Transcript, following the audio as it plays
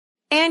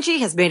Angie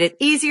has made it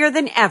easier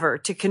than ever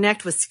to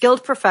connect with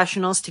skilled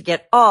professionals to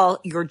get all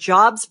your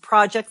jobs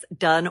projects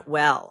done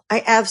well.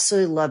 I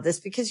absolutely love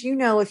this because,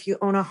 if you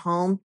own a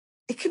home,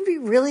 it can be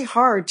really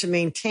hard to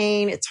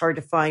maintain. It's hard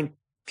to find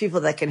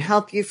people that can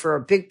help you for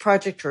a big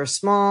project or a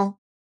small.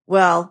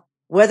 Well,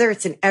 whether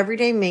it's in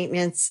everyday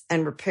maintenance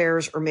and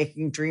repairs or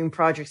making dream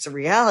projects a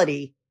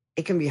reality,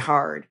 it can be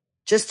hard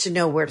just to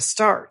know where to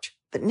start.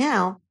 But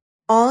now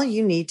all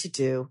you need to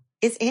do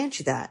is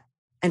Angie that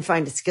and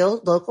find a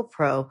skilled local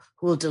pro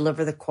who will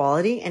deliver the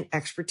quality and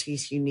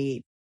expertise you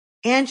need.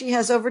 Angie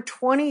has over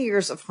 20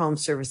 years of home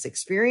service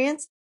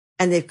experience,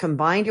 and they've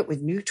combined it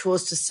with new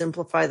tools to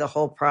simplify the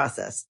whole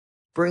process.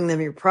 Bring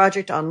them your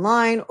project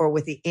online or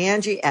with the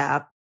Angie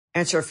app,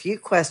 answer a few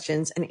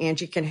questions, and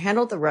Angie can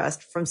handle the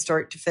rest from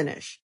start to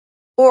finish.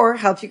 Or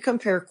help you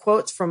compare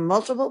quotes from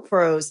multiple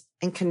pros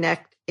and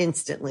connect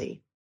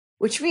instantly,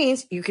 which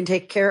means you can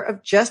take care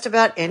of just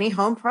about any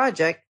home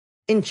project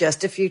in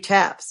just a few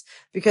taps.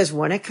 Because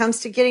when it comes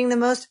to getting the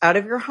most out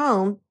of your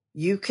home,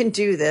 you can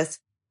do this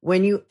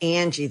when you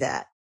Angie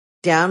that.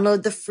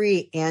 Download the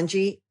free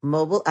Angie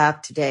mobile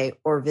app today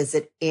or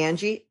visit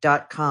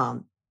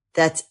Angie.com.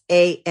 That's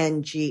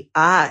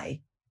ANGI.com.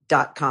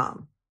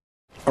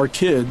 Our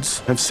kids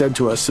have said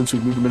to us since we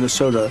moved to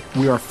Minnesota,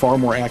 we are far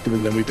more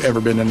active than we've ever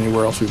been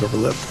anywhere else we've ever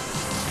lived.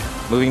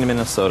 Moving to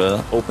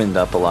Minnesota opened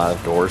up a lot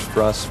of doors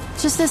for us.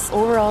 Just this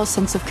overall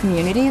sense of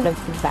community, of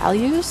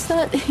values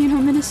that,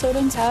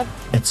 Minnesotans have.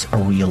 It's a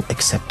real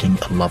accepting,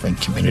 loving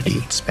community,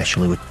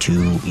 especially with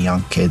 2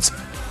 young kids.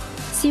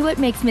 See what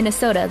makes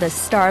Minnesota the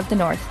star of the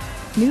North.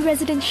 New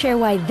residents share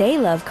why they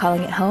love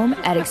calling it home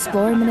at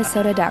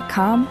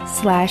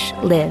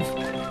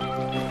exploreminnesota.com/live.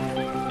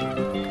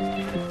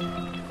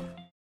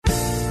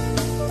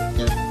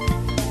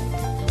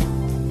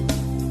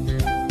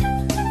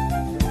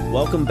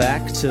 Welcome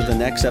back to the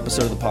next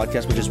episode of the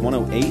podcast, which is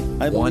 108,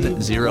 I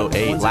believe.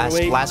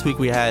 108. Last week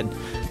we had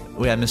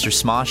Mr.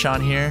 Smosh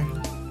on here.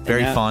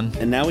 Very fun.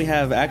 And now we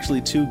have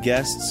actually 2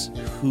 guests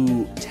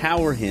who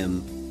tower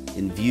him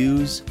in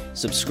views,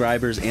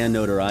 subscribers, and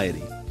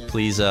notoriety.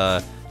 Please,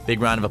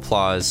 big round of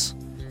applause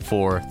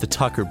for the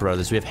Tucker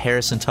brothers. We have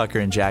Harrison Tucker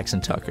and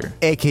Jackson Tucker.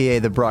 A.K.A.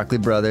 the Broccoli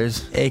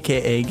Brothers.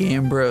 A.K.A.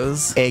 Game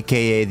Bros.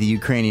 A.K.A. the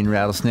Ukrainian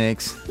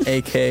Rattlesnakes.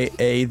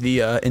 A.K.A.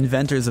 the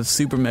inventors of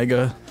Super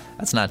Mega.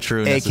 That's not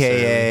true,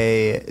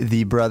 A.K.A.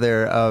 the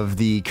brother of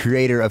the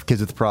creator of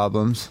Kids with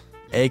Problems.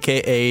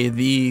 A.K.A.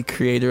 the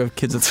creator of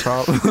Kids with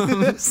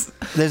Problems.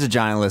 There's a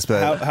giant list,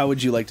 but... How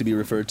would you like to be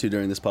referred to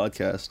during this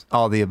podcast?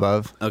 All the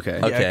above. Okay.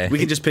 Okay. We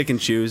can just pick and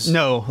choose.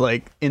 No,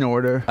 in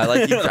order. I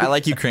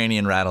like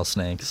Ukrainian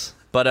rattlesnakes.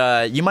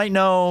 But you might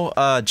know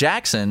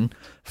Jackson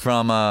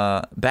from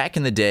back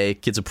in the day,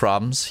 Kids with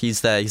Problems.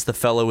 He's the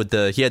fellow with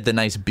he had the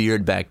nice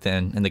beard back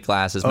then and the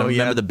glasses.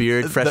 Remember the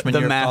beard freshman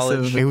year of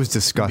college? It was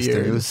disgusting.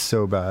 Beard. It was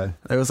so bad.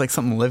 There was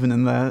something living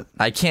in that.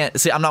 I can't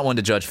see. I'm not one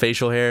to judge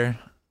facial hair.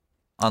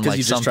 Unlike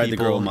you some just tried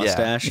people. to grow a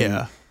mustache.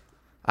 Yeah.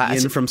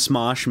 Ian from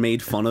Smosh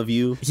made fun of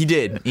you. He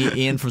did.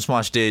 Ian from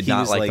Smosh did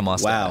not like the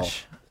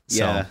mustache. Wow.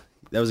 Yeah.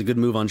 That was a good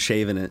move on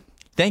shaving it.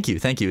 Thank you.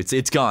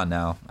 It's gone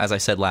now, as I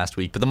said last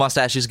week. But the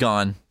mustache is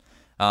gone.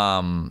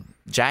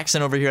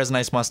 Jackson over here has a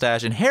nice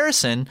mustache, and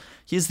Harrison,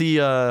 he's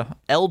the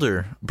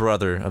elder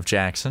brother of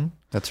Jackson.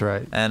 That's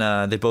right.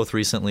 And they both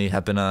recently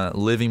have been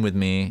living with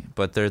me,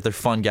 but they're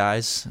fun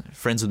guys,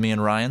 friends with me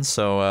and Ryan.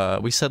 So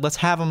we said let's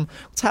have them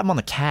on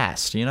the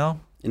cast, And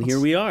here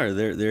we are.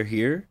 They're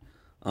here.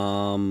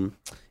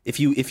 If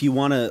you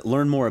want to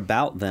learn more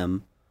about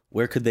them,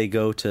 where could they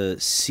go to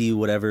see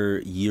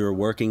whatever you're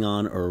working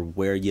on or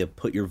where you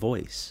put your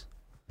voice?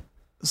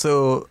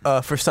 So,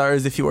 for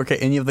starters, if you work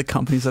at any of the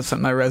companies I've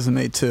sent my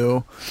resume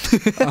to,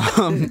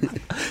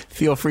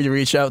 feel free to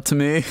reach out to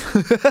me.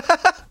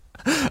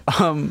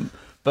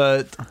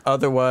 But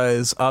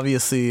otherwise,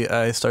 obviously,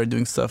 I started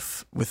doing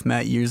stuff with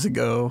Matt years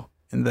ago,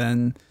 and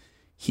then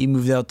he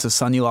moved out to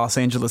sunny Los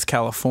Angeles,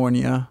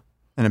 California.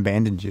 And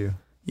abandoned you.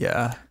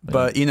 Yeah,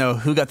 but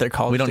who got their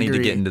college degree? We don't need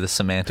to get into the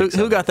semantics.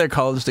 Who got their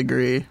college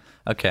degree?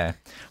 Okay.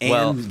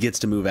 And gets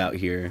to move out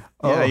here.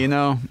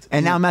 Yeah,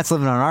 And now Matt's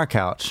living on our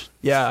couch.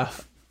 Yeah.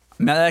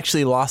 Matt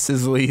actually lost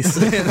his lease.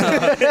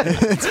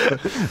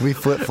 We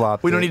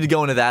flip-flopped. We don't need to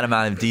go into that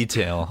amount of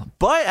detail.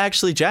 But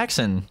actually,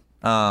 Jackson,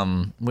 we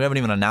haven't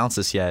even announced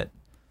this yet,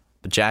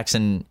 but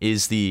Jackson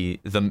is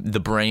the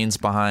brains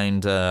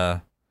behind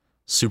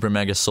Super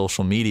Mega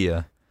social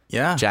media.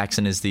 Yeah.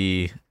 Jackson is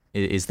the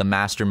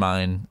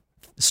mastermind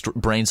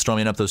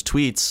brainstorming up those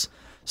tweets,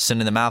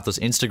 sending them out, those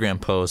Instagram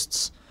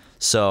posts.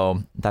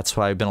 So that's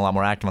why I've been a lot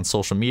more active on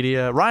social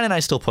media. Ryan and I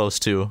still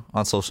post too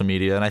on social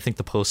media, and I think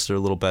the posts are a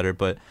little better,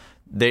 but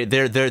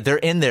they're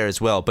in there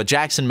as well. But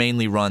Jackson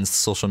mainly runs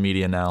social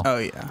media now. Oh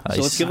yeah.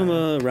 So let's give him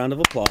a round of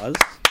applause.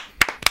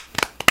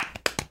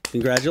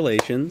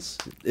 Congratulations.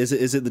 Is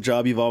it the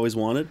job you've always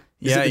wanted?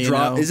 Is Yeah, it the you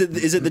job? know. Is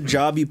it the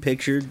job you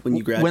pictured when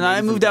you graduated? When I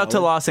from moved out to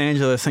college? Los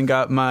Angeles and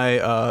got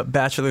my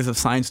bachelor's of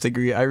science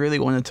degree, I really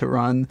wanted to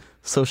run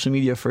social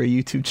media for a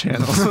YouTube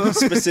channel.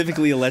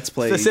 Specifically a Let's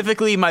Play.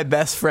 Specifically, my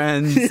best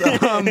friend's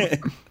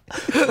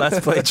Let's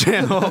Play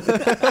channel.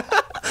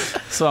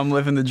 So I'm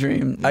living the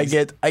dream. I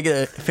get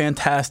a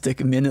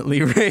fantastic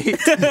minutely rate.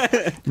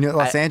 You know,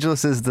 Los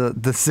Angeles is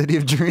the city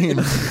of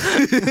dreams.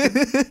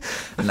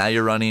 Now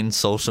you're running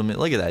social media.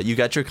 Look at that. You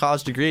got your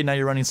college degree. Now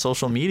you're running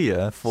social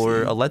media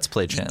for a Let's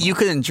Play channel. You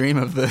couldn't dream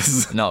of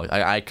this. No,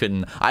 I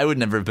couldn't. I would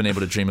never have been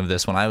able to dream of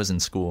this when I was in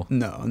school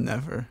No,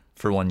 never.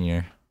 for 1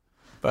 year.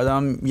 But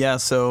yeah,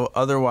 so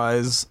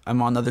otherwise,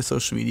 I'm on other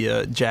social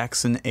media.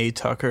 Jackson A.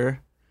 Tucker.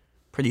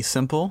 Pretty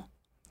simple.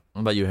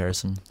 What about you,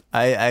 Harrison?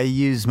 I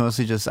use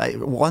mostly just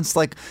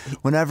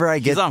whenever I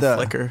get He's on the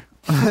Flickr.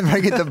 whenever I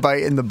get the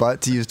bite in the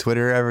butt to use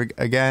Twitter ever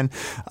again,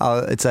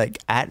 it's like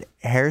at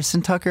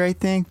Harrison Tucker, I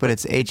think, but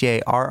it's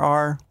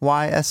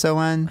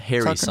HARRYSON.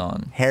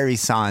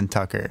 Harry-son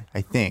Tucker,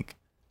 I think.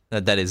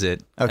 That is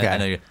it. Okay. I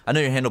know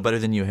your handle better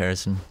than you,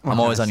 Harrison. I'm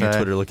always on your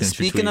Twitter looking at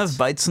your tweets. Speaking of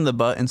bites in the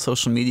butt in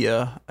social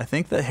media, I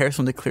think that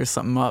Harrison wanted to clear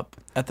something up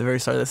at the very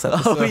start of this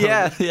episode. Oh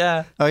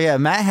yeah. Oh yeah,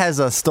 Matt has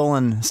a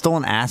stolen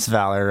ass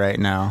valor right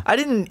now. I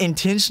didn't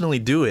intentionally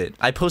do it.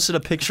 I posted a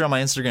picture on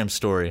my Instagram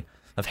story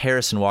of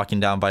Harrison walking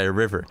down by a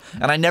river,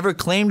 and I never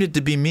claimed it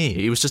to be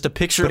me. It was just a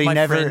picture But of my he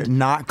never friend.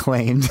 not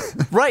claimed.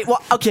 Right.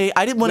 Well, okay.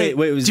 I didn't want to.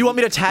 Wait, do you want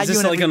me to tag is you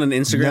this in like on an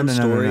Instagram No.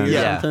 story or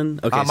Yeah. something?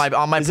 Okay. on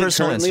my is it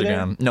personal currently there?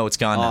 Instagram? No, it's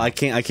gone Oh, now. I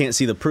can't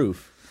see the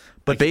proof.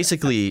 But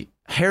basically,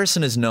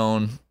 Harrison is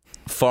known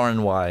far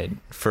and wide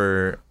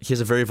for he has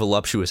a very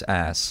voluptuous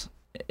ass.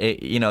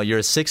 You're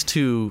a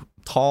 6'2",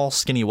 tall,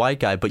 skinny white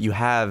guy, but you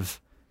have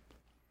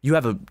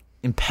a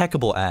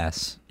impeccable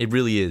ass. It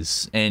really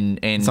is, and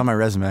It's on my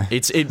resume.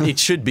 it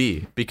should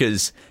be,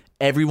 because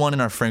everyone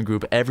in our friend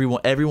group,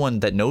 everyone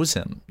that knows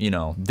him,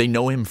 they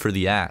know him for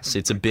the ass.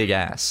 It's a big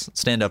ass.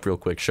 Stand up real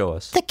quick. Show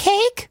us The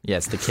cake? Yeah,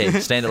 it's the cake.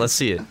 Stand up. Let's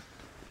see it.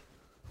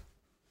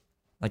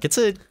 Like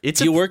Do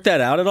you work that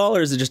out at all,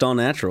 or is it just all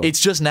natural? It's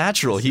just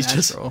natural. He's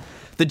natural.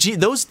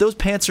 just those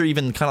pants are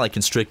even kind of like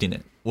constricting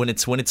it. When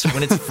it's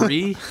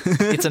free,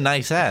 it's a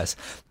nice ass.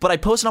 But I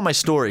posted on my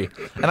story,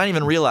 and I didn't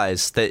even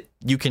realize that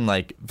you can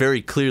like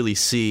very clearly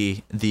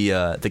see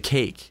the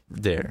cake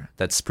there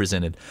that's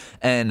presented.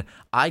 And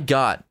I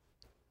got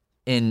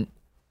an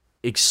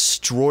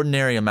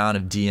extraordinary amount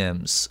of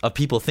DMs of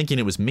people thinking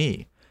it was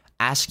me,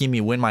 asking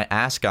me when my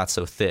ass got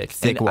so thick.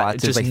 Thick And Watson,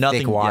 just like nothing.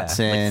 Thick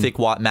Watson.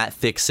 Like Matt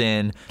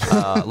Thickson.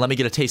 Let me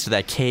get a taste of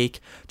that cake.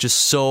 Just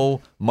so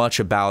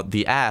much about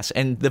the ass.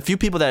 And the few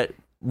people that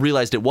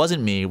realized it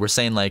wasn't me were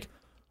saying like,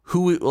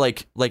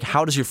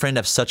 how does your friend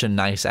have such a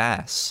nice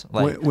ass?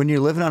 Like, When you're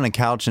living on a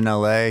couch in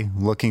LA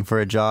looking for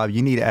a job,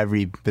 you need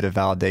every bit of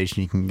validation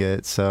you can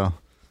get. So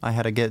I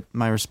had to get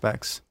my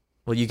respects.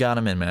 well, you got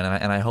him in, man,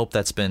 and I hope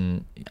that's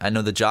been. I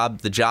know the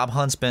job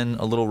hunt's been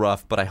a little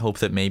rough, but I hope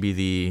that maybe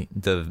the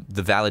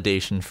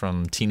validation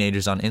from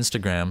teenagers on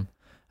Instagram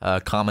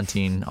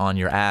commenting on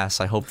your ass,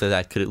 I hope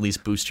that could at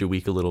least boost your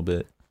week a little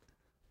bit.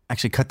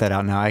 Actually, cut that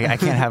out now. I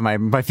can't have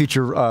my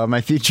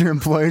future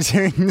employers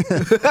hearing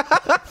this.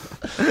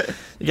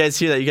 You guys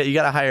hear that? You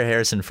got to hire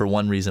Harrison for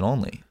one reason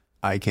only.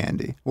 Eye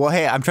candy. Well,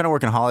 hey, I'm trying to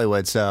work in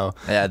Hollywood, so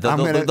Yeah,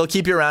 they'll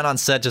keep you around on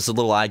set, just a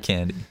little eye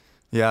candy.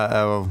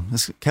 Yeah.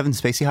 Is Kevin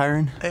Spacey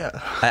hiring? Yeah.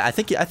 I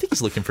think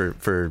he's looking for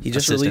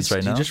assistance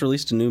right now. He just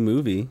released a new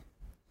movie.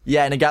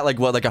 Yeah, and it got like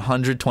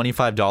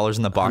 $125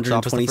 in the box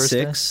office the first day?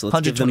 126.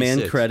 Let's give the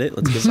man credit.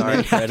 Let's give the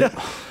man credit.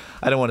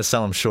 I don't want to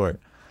sell him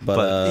short.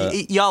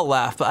 But Y'all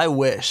laugh, but I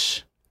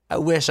wish I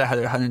had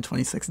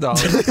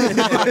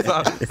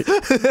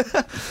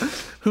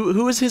 $126.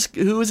 Who was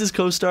his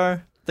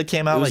co-star that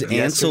came out? it was like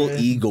Ansel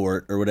yesterday?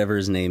 Egort or whatever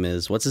his name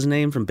is. What's his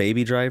name from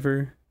Baby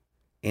Driver?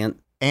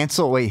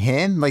 Ansel, wait,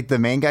 him? Like the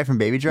main guy from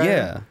Baby Driver?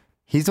 Yeah.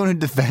 He's the one who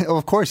defend. Well,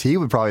 of course, he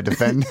would probably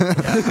defend.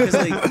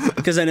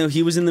 Because I know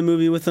he was in the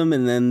movie with him,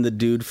 and then the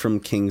dude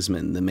from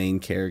Kingsman, the main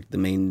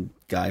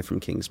guy from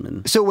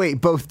Kingsman. So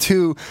wait, both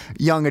two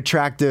young,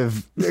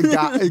 attractive,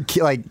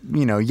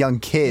 young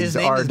kids His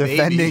name are is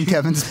defending Baby.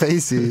 Kevin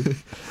Spacey.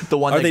 The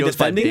one Are that they goes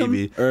by defending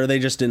Baby. him, or are they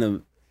just in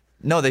a?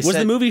 No, they Was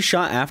said the movie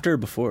shot after or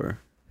before?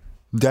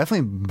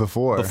 Definitely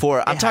before.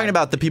 before. I'm talking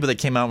about the people that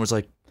came out and was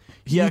like,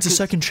 he needs a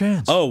second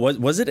chance. Oh,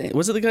 was it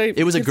the guy?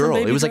 It was a kid from girl.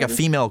 Baby It was like a Driver?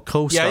 female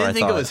co-star. Yeah, I didn't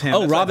think it was him.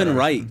 Oh, That's what I Robin heard.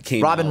 Wright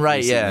came. Robin out Wright,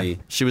 recently. yeah.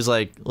 She was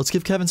like, let's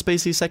give Kevin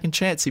Spacey a second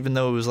chance, even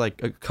though it was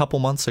like a couple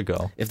months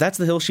ago. If that's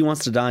the hill she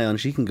wants to die on,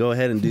 she can go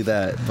ahead and do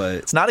that. But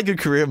It's not a good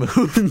career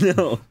move.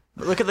 no,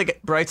 Look at the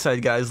bright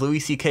side, guys.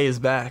 Louis C.K. is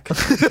back.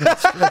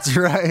 That's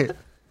right.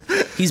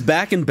 he's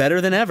back and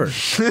better than ever.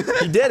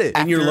 He did it.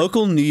 In your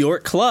local New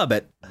York club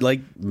at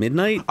like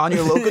midnight. On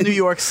your local New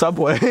York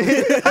subway.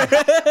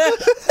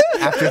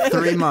 After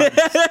 3 months.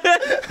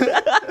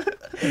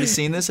 Have you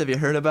seen this? Have you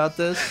heard about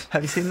this?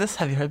 Have you seen this?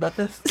 Have you heard about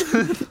this?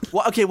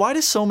 Well, okay, why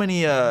does so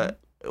many...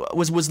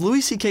 Was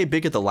Louis C.K.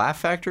 big at the Laugh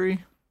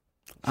Factory?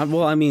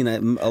 Well, I mean,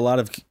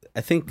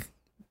 I think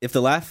if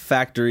the Laugh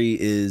Factory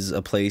is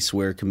a place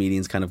where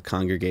comedians kind of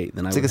congregate,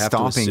 then It's I like would a have to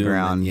stomping assume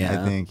ground, that,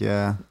 I think,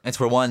 yeah. It's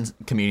where one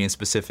comedian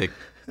specific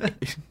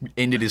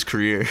ended his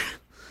career.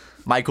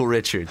 Michael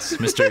Richards,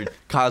 Mr.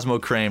 Cosmo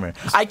Kramer.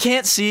 I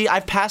can't see.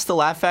 I've passed the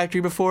Laugh Factory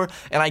before,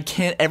 and I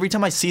can't. Every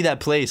time I see that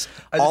place,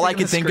 all I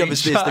can think of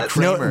is the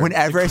Kramer. No,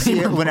 whenever I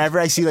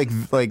see like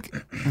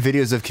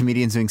videos of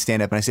comedians doing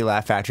stand up and I see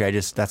Laugh Factory,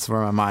 that's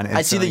where my mind is.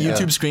 I see the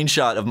YouTube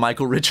screenshot of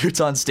Michael Richards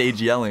on stage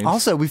yelling.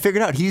 Also, we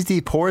figured out he's the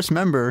poorest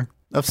member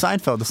of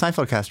Seinfeld, the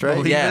Seinfeld cast, right?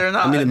 Believe it or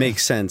not. I mean, it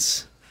makes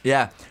sense.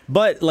 Yeah,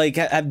 but like,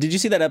 did you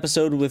see that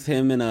episode with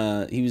him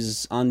and he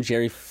was on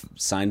Jerry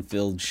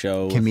Seinfeld's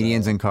show?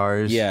 Comedians in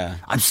Cars. Yeah.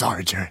 I'm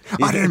sorry, Jerry.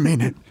 I didn't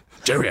mean it.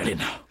 Jerry, I didn't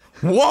know.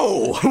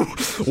 Whoa!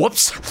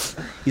 Whoops.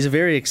 He's a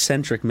very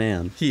eccentric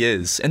man. He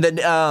is. And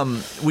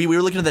then we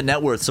were looking at the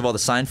net worths of all the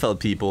Seinfeld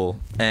people,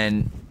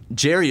 and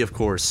Jerry, of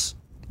course,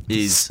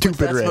 is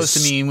stupid rich. That's supposed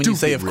to mean when you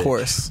say, of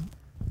course.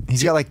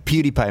 He's got like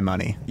PewDiePie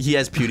money. He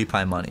has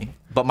PewDiePie money.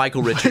 But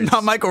Michael Richards.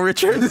 Not Michael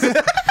Richards.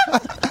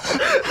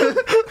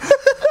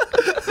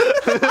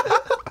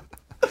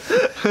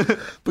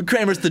 But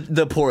Kramer's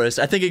the poorest.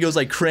 I think it goes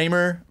like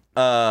Kramer,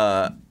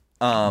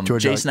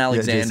 Jason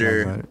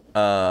Alexander,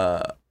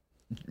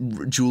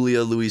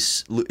 Julia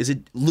Louis. Is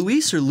it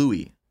Luis or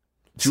Louis?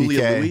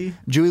 Julia Louis?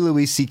 Julie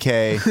Louis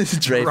C.K.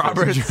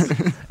 Roberts.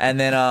 And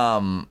then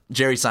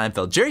Jerry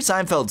Seinfeld. Jerry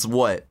Seinfeld's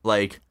what?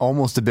 Like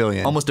almost $1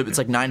 billion. It's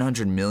like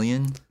 900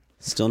 million.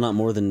 Still not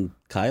more than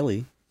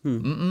Kylie.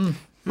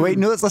 Wait,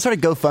 no, let's start a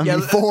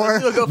GoFundMe for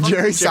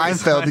Jerry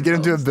Seinfeld to get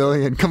him to $1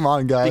 billion. Come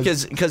on,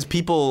 guys. Because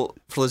people,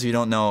 for those of you who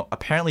don't know,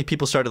 apparently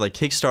people started like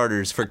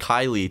Kickstarters for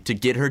Kylie to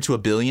get her to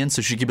 $1 billion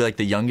so she could be like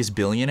the youngest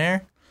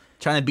billionaire.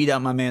 Trying to beat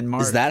out my man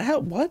Mark. Is that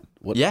how? What?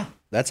 Yeah.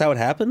 That's how it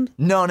happened?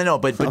 No.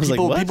 But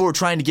people like, people were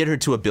trying to get her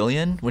to $1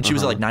 billion when she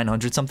was at like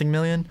 900 something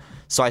million.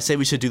 So I say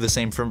we should do the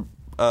same for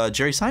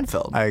Jerry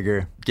Seinfeld. I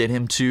agree. Get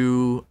him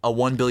to a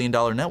 $1 billion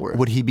net worth.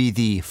 Would he be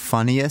the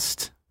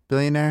funniest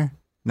billionaire?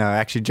 No,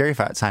 actually, Jerry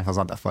Seinfeld's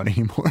not that funny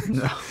anymore.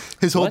 No.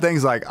 His whole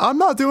thing's like, I'm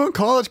not doing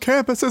college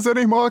campuses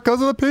anymore because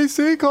of the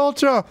PC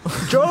culture.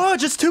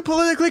 George, it's too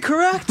politically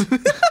correct.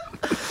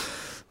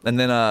 And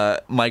then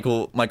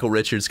Michael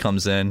Richards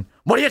comes in.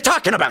 What are you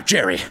talking about,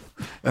 Jerry?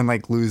 And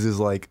like loses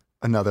like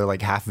another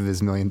like half of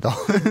his $1 million.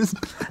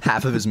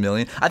 Half of his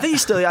million. I think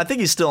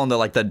he's still on the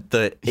like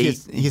the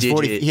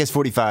he has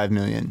 45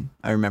 million.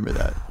 I remember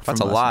that.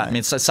 That's a lot. I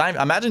mean,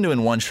 imagine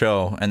doing one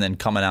show and then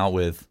coming out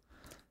with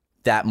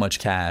that much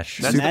cash.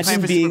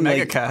 Imagine being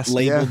like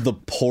labeled the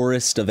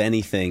poorest of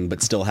anything,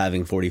 but still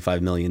having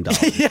 $45 million.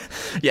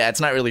 Yeah, it's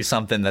not really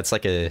something that's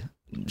like a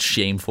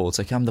shameful. It's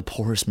like I'm the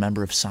poorest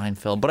member of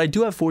Seinfeld, but I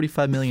do have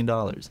 $45 million.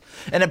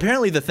 And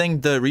apparently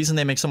the reason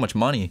they make so much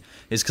money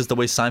is because the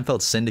way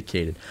Seinfeld's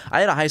syndicated.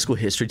 I had a high school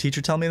history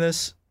teacher tell me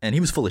this, and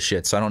he was full of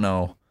shit, so I don't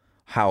know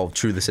how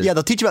true this is. Yeah,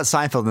 they'll teach you about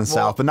Seinfeld in the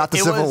South, but not the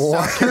Civil War.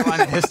 South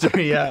Carolina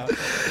history, yeah.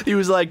 He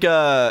was like,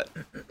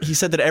 he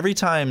said that every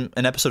time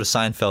an episode of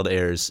Seinfeld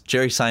airs,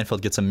 Jerry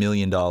Seinfeld gets $1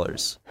 million.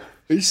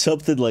 It's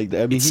something like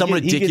that. I mean, it's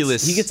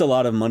ridiculous. He gets a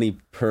lot of money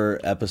per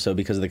episode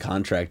because of the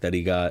contract that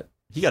he got.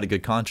 He got a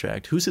good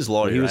contract. Who's his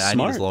lawyer? He was smart.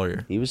 I need his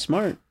lawyer. He was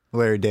smart.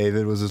 Larry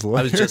David was his lawyer.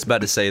 I was just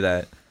about to say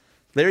that.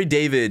 Larry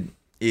David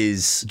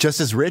is just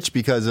as rich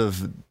because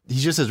he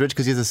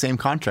has the same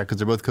contract because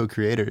they're both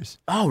co-creators.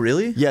 Oh,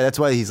 really? Yeah, that's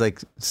why he's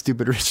like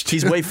stupid rich.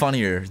 He's way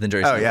funnier than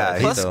Jerry Seinfeld. Oh yeah,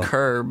 plus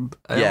Curb.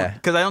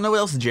 Because I don't know what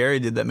else Jerry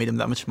did that made him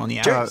that much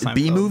money.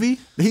 B-movie?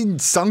 He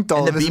sunk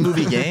all in the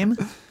B-movie game.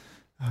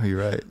 Oh, you're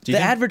right. The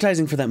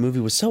advertising for that movie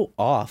was so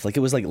off. Like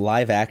it was like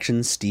live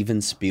action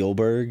Steven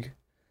Spielberg.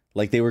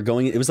 Like they were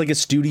going. It was like a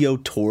studio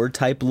tour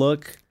type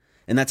look.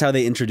 And that's how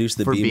they introduced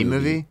the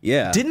B-movie.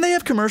 Yeah. Didn't they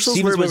have commercials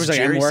Steven where it was like,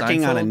 Jerry I'm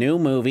working Seinfeld? on a new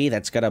movie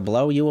that's going to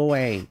blow you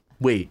away.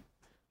 Wait.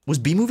 Was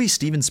B-movie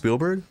Steven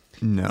Spielberg?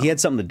 No. He had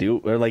something to do,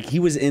 or like he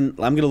was in,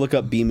 I'm going to look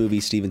up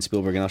B-movie Steven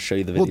Spielberg and I'll show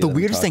you the video. Well, the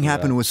weirdest thing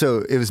happened was, so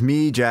it was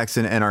me,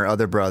 Jackson, and our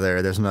other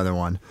brother. There's another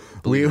one.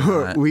 We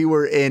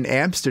were in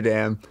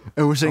Amsterdam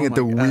and we're staying at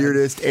the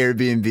weirdest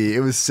Airbnb.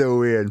 It was so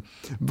weird.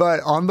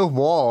 But on the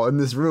wall in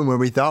this room where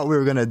we thought we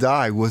were going to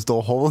die was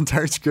the whole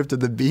entire script of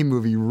the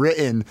B-movie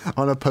written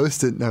on a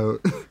Post-it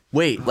note.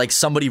 Wait, like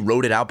somebody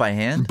wrote it out by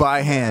hand?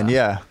 By hand,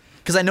 yeah.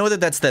 Because I know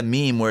that's the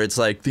meme where it's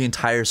like the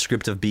entire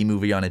script of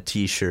B-movie on a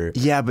T-shirt.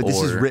 Yeah, but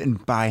this is written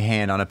by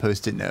hand on a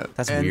Post-it note.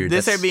 That's and weird.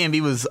 This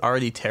Airbnb was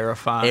already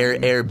terrifying.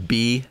 Air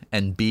B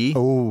and B.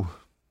 Oh.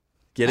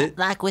 Get it?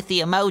 Like with the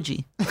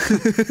emoji.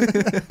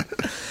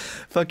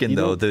 Fucking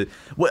though.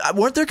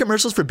 Weren't there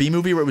commercials for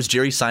B-movie where it was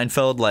Jerry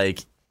Seinfeld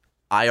like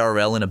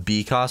IRL in a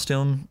bee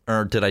costume?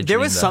 Or did I dream There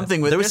was that? something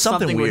with there was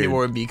something where weird. he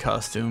wore a bee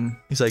costume.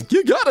 He's like,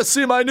 you gotta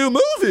see my new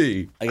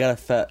movie. I got a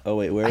fat. Oh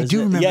wait, where is it? I do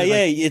remember.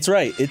 Yeah, it's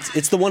right.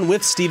 It's the one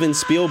with Steven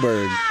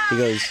Spielberg. He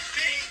goes,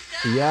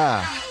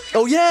 yeah.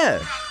 Oh yeah.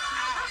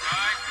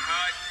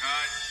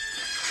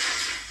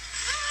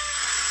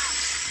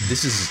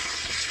 This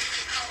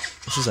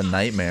is a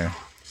nightmare.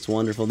 It's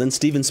wonderful. Then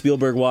Steven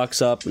Spielberg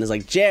walks up and is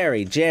like,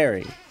 Jerry.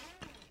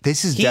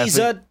 This is He's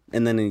a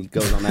and then he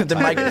goes on that.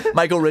 Then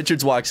Michael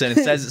Richards walks in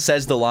and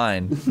says the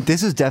line.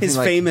 This is definitely his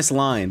like, famous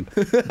line.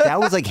 That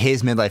was like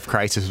his midlife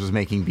crisis was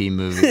making B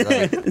movies.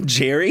 Like,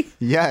 Jerry?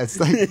 yes,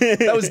 like,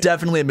 That was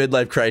definitely a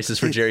midlife crisis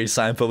for Jerry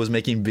Seinfeld was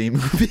making B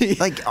movie.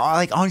 like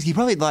honestly, he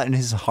probably thought in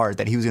his heart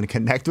that he was going to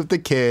connect with the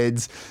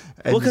kids.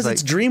 And Well, because like,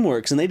 it's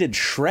DreamWorks and they did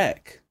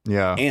Shrek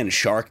yeah, and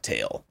Shark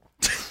Tale.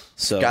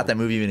 So Got that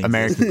movie even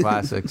American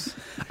classics.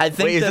 I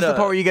think Wait, is that, this the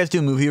part where you guys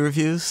do movie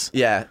reviews?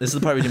 yeah, this is the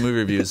part we do movie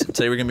reviews.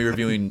 Today we're gonna be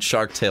reviewing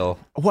Shark Tale.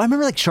 Well, I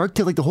remember like Shark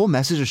Tale, like the whole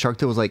message of Shark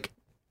Tale was like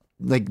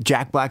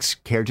Jack Black's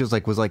character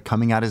was like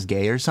coming out as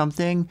gay or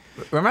something.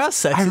 Remember how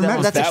sexy I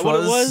remember that that's what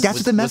it was? That's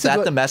what the message Was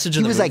that the message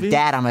in He the was movie? like,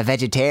 "Dad, I'm a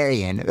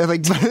vegetarian." And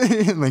like,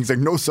 and he's like,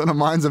 "No son of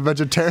mine's a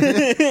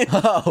vegetarian."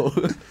 Oh,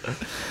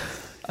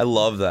 I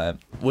love that.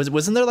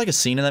 Wasn't there like a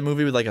scene in that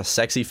movie with like a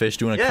sexy fish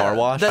doing a car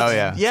wash? Oh,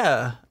 yeah.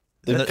 Yeah.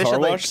 the That fish car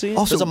had, like- wash scene?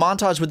 Also, There's a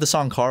montage with the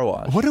song Car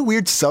Wash. what a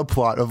weird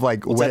subplot of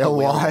like What's that, the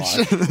whale wash.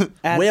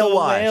 At Whale the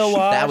wash. whale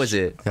wash. That was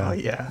it. Oh,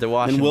 yeah. They're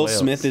washing And Will whales.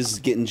 Smith is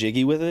getting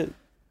jiggy with it.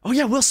 Oh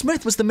yeah, Will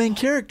Smith was the main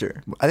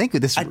character. I think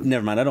this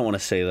Never mind. I don't want to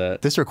say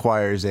that. this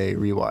requires a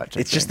rewatch.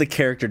 It's just the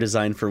character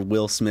design for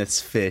Will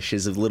Smith's fish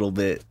is a little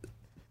bit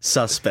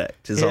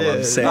suspect. Is all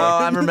I'm saying. Oh,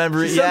 I'm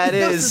remembering. Yeah, it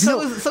is. So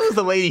was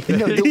the lady.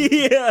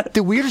 yeah.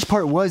 the weirdest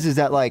part is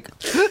that like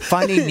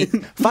finding You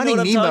know what I'm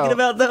Nemo. talking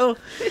about though?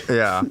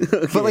 Yeah,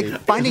 but like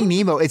Finding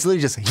Nemo, it's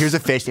literally just here's a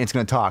fish and it's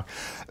gonna talk.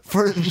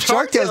 For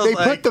Shark Tales, they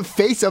put the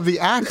face of the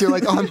actor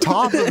like on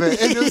top of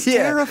it, and it was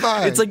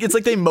terrifying. It's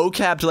like they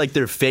mocapped like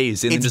their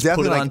face and then It's just put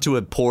it definitely like onto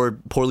a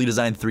poorly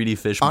designed 3D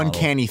fish model.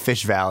 Uncanny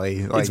Fish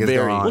Valley. Like, It's is very-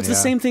 going on, Well, it's the yeah.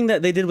 same thing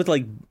that they did with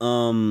like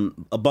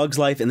A Bug's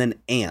Life and then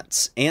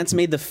Ants. Ants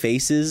made the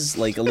faces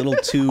like a little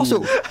too.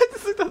 Also,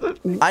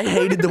 I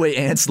hated the way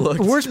ants looked.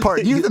 worst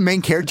part, you're the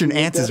main character in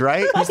Ants, is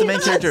right? He's the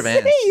main character of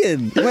Ants.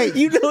 saying. Wait.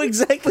 you know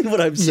exactly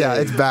what I'm saying.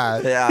 Yeah, it's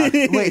bad. Yeah.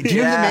 Wait, do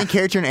you know who the Yeah. main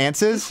character in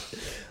Ants is?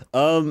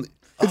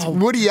 It's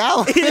Woody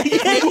Allen.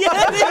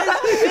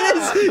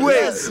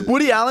 Wait,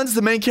 Woody Allen's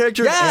the main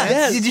character of Ants?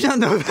 Yes. Did you not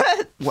know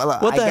that? Well,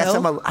 What I the guess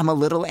hell? I'm a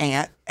little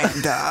ant, and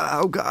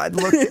oh god,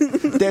 look,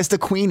 there's the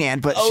queen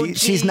ant, but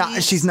she's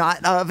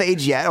not of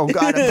age yet. Oh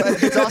god,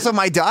 but it's also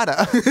my daughter.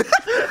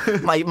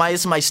 My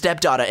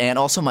stepdaughter Ant,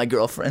 also my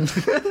girlfriend.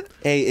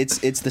 Hey, it's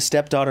the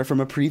stepdaughter from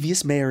a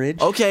previous marriage.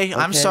 Okay,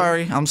 I'm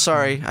sorry.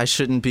 I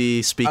shouldn't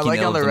be speaking I like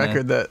ill on the of man.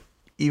 record that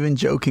even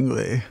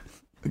jokingly,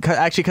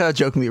 actually kind of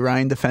jokingly,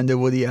 Ryan defended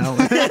Woody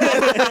Allen.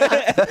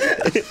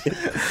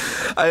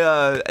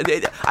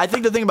 I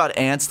think the thing about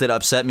ants that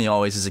upset me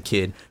always as a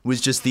kid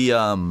was just the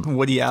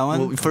Woody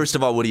Allen? well, first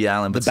of all, Woody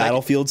Allen, The but second-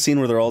 battlefield scene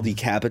where they're all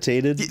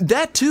decapitated.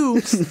 that too.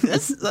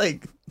 That's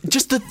like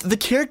just the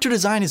character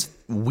design is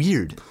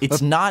weird.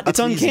 It's not. It's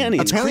pleasing. uncanny.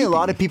 It's Apparently, a creepy.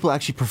 lot of people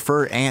actually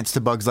prefer Ants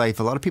to Bug's Life.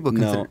 A lot of people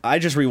consider. No, I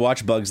just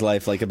rewatched Bug's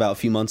Life like about a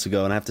few months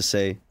ago, and I have to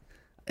say,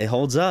 it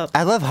holds up.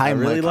 I love Heimlich. I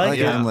really like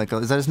it.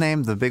 Heimlich. Is that his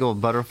name? The big old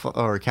butterfly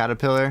or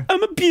caterpillar?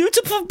 I'm a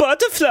beautiful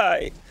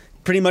butterfly.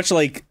 Pretty much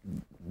like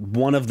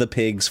one of the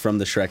pigs from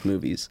the Shrek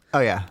movies.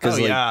 Oh yeah. Because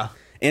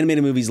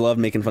animated movies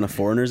loved making fun of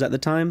foreigners at the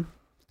time.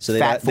 So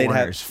Fat they'd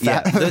foreigners.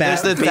 have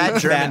There's the big fat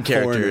German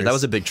character. foreigners. That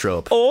was a big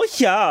trope. Oh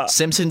yeah.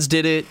 Simpsons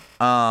did it.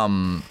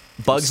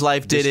 Bugs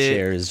Life did This it.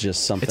 chair is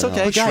just something. It's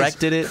okay. else. Shrek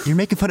did it. You're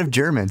making fun of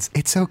Germans.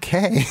 It's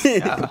okay.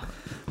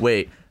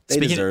 Wait. They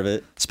deserve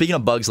it. Speaking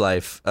of Bugs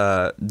Life,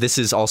 this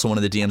is also one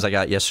of the DMs I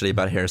got yesterday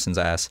about Harrison's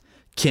ass.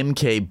 Kim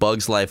K,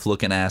 Bugs Life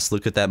looking ass.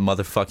 Look at that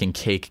motherfucking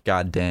cake.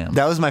 Goddamn.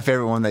 That was my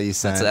favorite one that you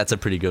sent. That's a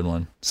pretty good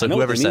one. So I know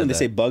whoever what they mean said when that. they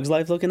say Bug's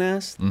Life looking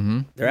ass,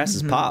 their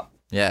asses pop.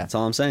 Yeah. That's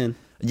all I'm saying.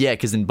 Yeah,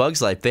 because in Bugs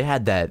Life they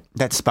had that.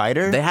 that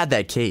spider? They had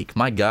that cake.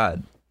 My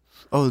God.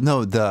 oh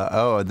no,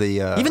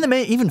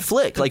 Even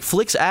Flick. Like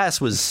Flick's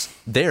ass was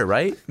there,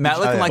 right? Matt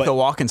looking like But- the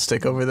walking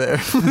stick over there.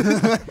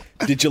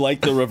 Did you like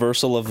the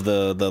reversal of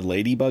the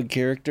ladybug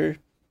character?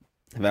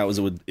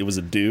 It was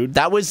a dude.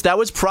 That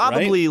was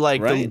probably Right?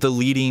 like Right. the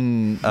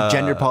leading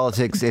gender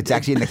politics. It's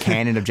actually in the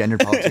canon of gender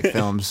politic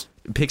films.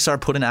 Pixar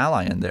put an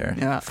ally in there.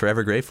 Yeah.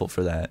 Forever grateful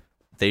for that.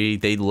 They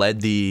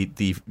led the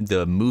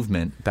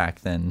movement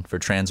back then for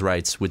trans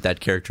rights with that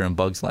character in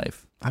Bugs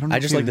Life. I don't know. I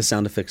just like the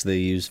sound effects they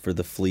used for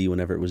the flea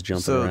whenever it was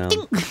jumping So- around.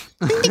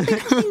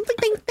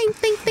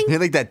 He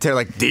had like that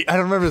like deep, I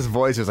don't remember his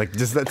voice. It was like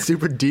just that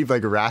super deep,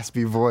 like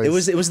raspy voice.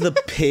 It was the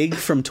pig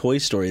from Toy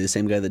Story, the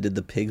same guy that did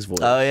the pig's voice.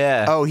 Oh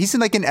yeah. Oh, he's in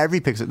like in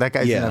every Pixar. That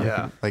guy's Yeah. in every,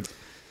 Yeah. like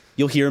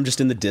You'll hear him just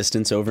in the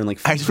distance over and like,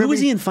 I just who is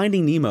remember- he in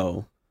Finding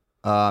Nemo?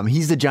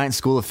 he's the giant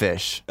school of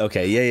fish.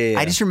 Okay, yeah.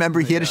 I just remember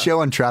he had a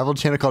show on Travel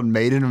Channel called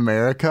Made in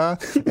America,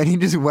 and he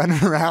just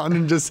went around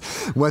and just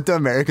went to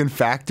American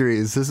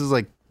factories. This is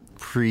like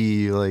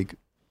pre like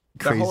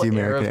The whole crazy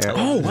era of American era.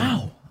 television. Oh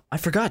wow. I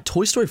forgot.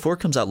 Toy Story 4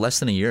 comes out less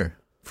than a year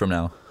from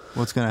now.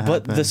 What's gonna happen?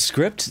 But the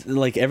script,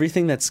 like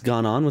everything that's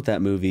gone on with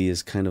that movie,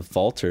 is kind of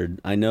faltered.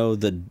 I know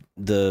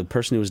the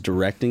person who was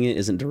directing it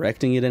isn't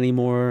directing it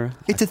anymore.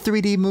 It's a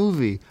 3D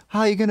movie.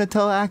 How are you gonna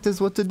tell actors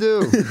what to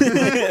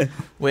do?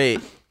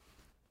 Wait.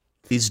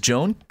 Is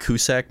Joan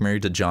Cusack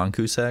married to John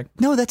Cusack?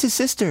 No, that's his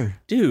sister.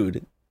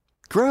 Dude,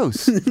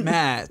 Gross.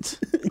 Matt.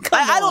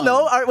 I don't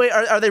know.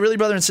 Are they really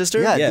brother and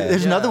sister? Yeah,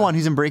 there's another one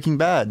who's in Breaking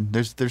Bad.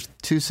 There's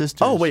two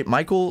sisters. Oh wait,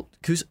 Michael.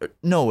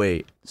 No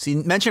wait. See,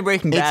 mention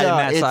Breaking Bad and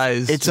Matt's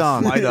eyes. It's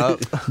light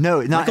up.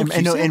 No, not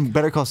in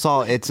Better Call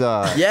Saul. It's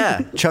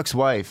Chuck's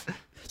wife.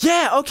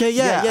 Yeah. Okay.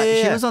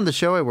 Yeah. She was on the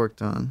show I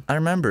worked on. I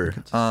remember.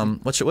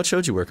 What show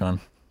did you work on?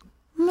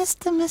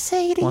 Mr.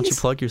 Mercedes. Why don't you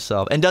plug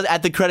yourself? And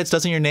at the credits,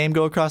 doesn't your name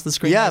go across the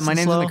screen? Yeah, nice my and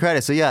name's slow? in the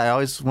credits. So yeah, I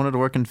always wanted to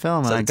work in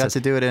film, and I got to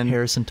do it in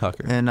Harrison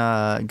Tucker in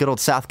good old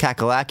South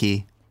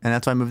Kakalaki, and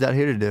that's what I moved out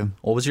here to do.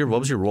 What was your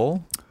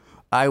role?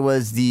 I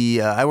was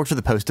I worked for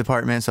the post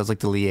department, so I was like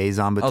the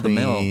liaison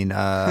between.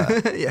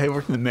 Yeah, I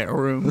worked in the mail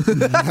room.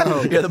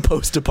 Yeah, the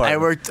post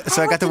department.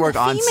 I got to work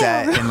on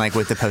set and like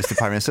with the post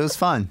department, so it was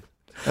fun.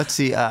 Let's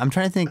see. I'm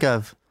trying to think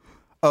of.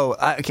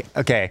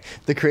 Okay.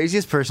 The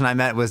craziest person I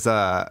met was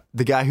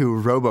the guy who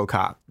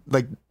RoboCop.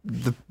 Like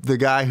the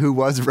guy who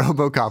was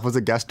RoboCop was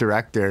a guest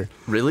director.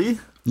 Really?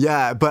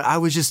 Yeah, but I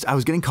was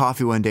getting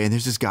coffee one day and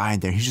there's this guy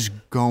in there. He's just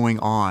going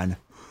on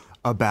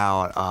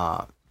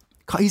about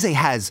he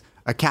has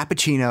a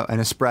cappuccino, an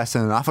espresso,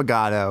 an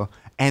affogato,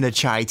 and a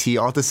chai tea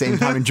all at the same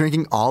time and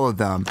drinking all of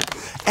them.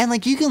 And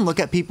like you can look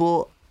at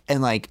people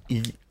and like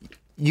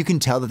you can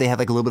tell that they have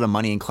like a little bit of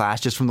money in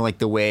class just from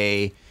the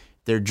way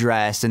they're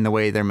dressed and the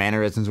way their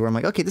mannerisms were. I'm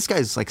like, okay, this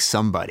guy's like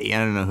somebody. I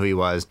don't know who he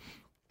was.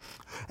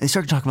 And they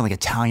started talking about like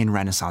Italian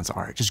Renaissance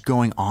art, just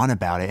going on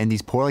about it. And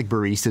these poor like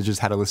baristas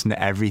just had to listen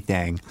to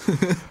everything.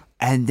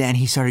 And then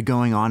he started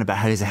going on about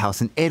how he has a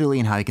house in Italy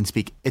and how he can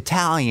speak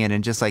Italian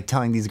and just like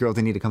telling these girls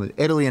they need to come to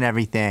Italy and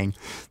everything.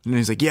 And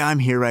he's like, yeah, I'm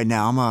here right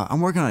now.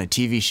 I'm working on a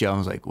TV show. I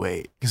was like,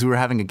 wait, because we were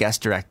having a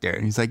guest director.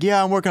 And he's like,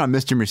 yeah, I'm working on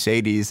Mr.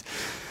 Mercedes.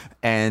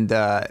 And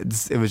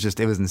it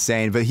was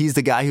insane. But he's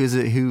the guy he was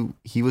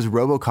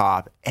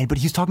RoboCop, but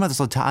he was talking about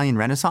this Italian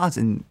Renaissance.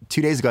 And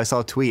 2 days ago, I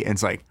saw a tweet, and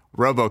it's like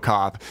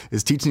RoboCop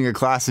is teaching a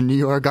class in New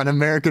York on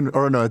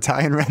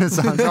Italian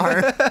Renaissance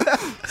art.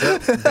 So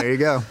there you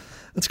go.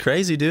 That's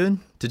crazy, dude.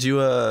 Did you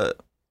have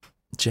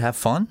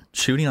fun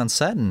shooting on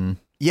set and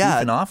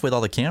goofing off with all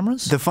the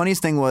cameras? The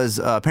funniest thing was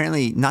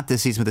apparently not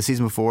this season, but the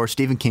season before,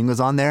 Stephen King was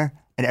on there.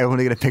 And everyone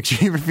to get a picture.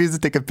 He refused to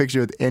take a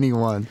picture with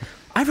anyone.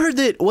 I've heard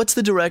that. What's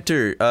the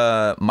director?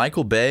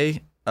 Michael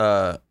Bay.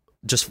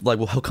 Just like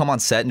he'll come on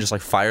set and just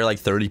like fire like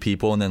 30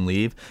 people and then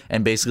leave.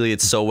 And basically,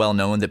 it's so well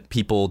known that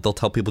they'll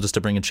tell people just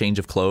to bring a change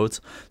of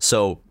clothes.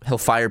 So he'll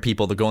fire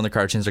people. They'll go in the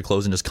car, change their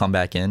clothes, and just come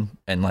back in.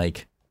 And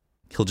like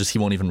he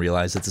won't even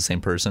realize it's the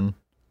same person.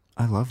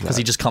 I love that because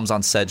he just comes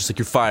on set just like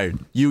you're fired.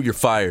 You're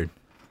fired.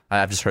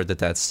 I've just heard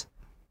that's. Have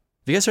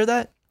you guys heard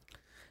that?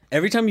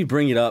 Every time you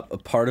bring it up, a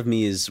part of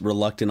me is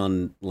reluctant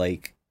on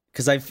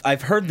because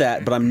I've heard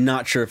that, but I'm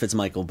not sure if it's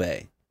Michael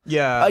Bay.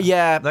 Yeah,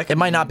 it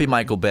might be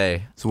Michael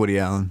Bay. It's Woody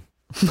Allen.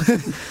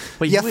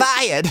 Wait, you're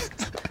fired.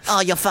 Oh,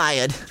 you're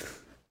fired.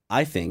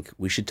 I think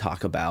we should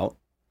talk about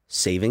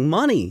saving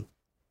money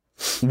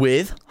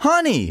with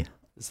honey.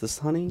 Is this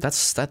honey?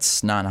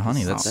 That's not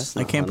honey. That's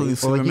I can't honey. believe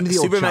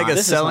Super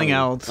Mega's selling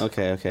out.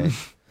 Okay.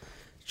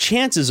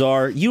 Chances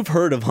are you've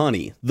heard of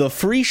Honey, the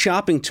free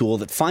shopping tool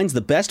that finds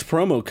the best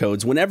promo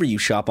codes whenever you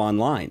shop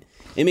online.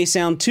 It may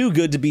sound too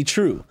good to be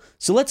true,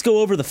 so let's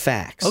go over the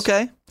facts.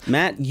 Okay.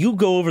 Matt, you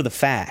go over the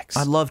facts.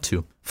 I'd love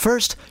to.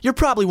 First, you're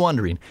probably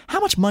wondering, how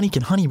much money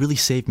can Honey really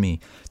save me?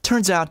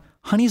 Turns out,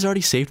 Honey's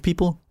already saved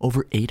people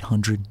over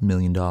 $800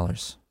 million.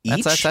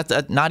 Each?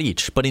 That's not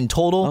each, but in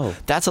total,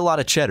 that's a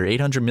lot of cheddar.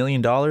 $800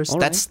 million.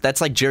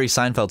 That's like Jerry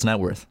Seinfeld's net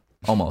worth,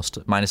 almost,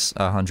 minus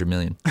 $100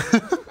 million.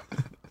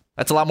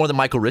 That's a lot more than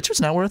Michael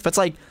Richards' net worth. That's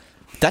like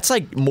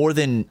more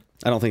than.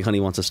 I don't think Honey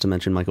wants us to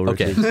mention Michael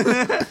Richards.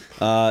 Okay.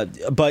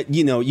 But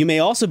you may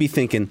also be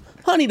thinking,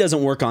 Honey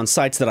doesn't work on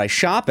sites that I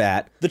shop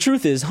at. The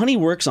truth is, Honey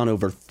works on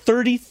over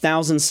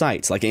 30,000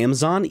 sites like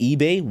Amazon,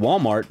 eBay,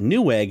 Walmart,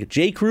 Newegg,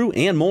 J.Crew,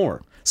 and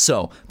more.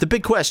 So, the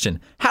big question,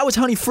 how is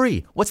Honey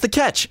free? What's the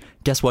catch?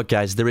 Guess what,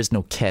 guys? There is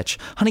no catch.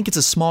 Honey gets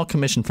a small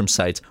commission from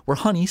sites where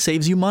Honey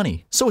saves you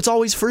money. So it's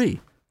always free.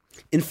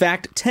 In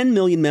fact, 10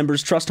 million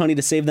members trust Honey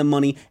to save them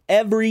money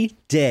every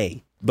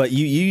day. But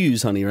you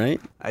use Honey,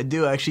 right? I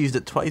do. I actually used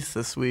it twice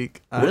this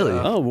week. Really?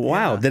 Oh,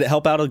 wow. Yeah. Did it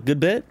help out a good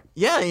bit?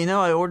 Yeah,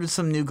 I ordered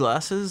some new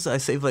glasses. I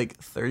saved like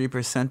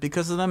 30%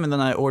 because of them. And then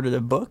I ordered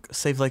a book,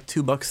 saved like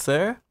 $2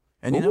 there.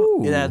 And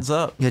it adds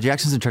up. Yeah,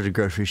 Jackson's in charge of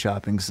grocery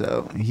shopping,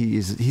 so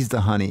he's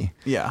the honey.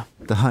 Yeah.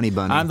 The honey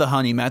bunny. I'm the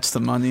honey, Matt's the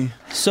money.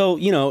 So,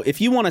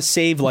 if you want to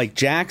save like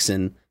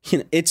Jackson,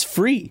 it's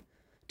free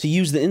to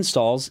use the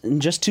installs in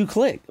just 2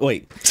 clicks.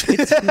 Wait,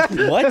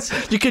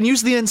 what? You can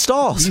use the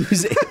installs.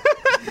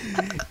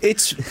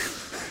 It's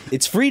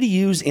free to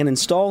use and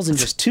installs in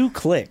just 2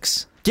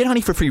 clicks. Get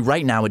Honey for free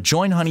right now at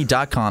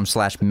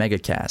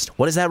joinhoney.com/megacast.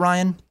 What is that,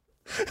 Ryan?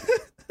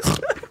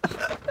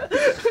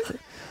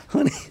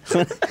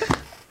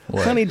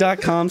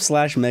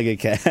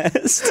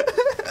 Honey.com/megacast.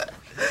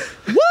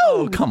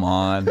 Whoa, come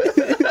on.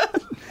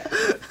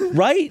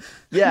 Right?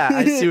 Yeah,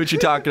 I see what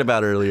you're talking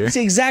about earlier. It's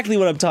exactly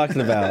what I'm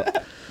talking about.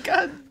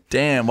 God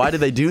damn, why did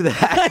they do that?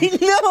 I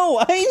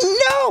know.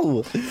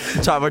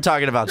 We're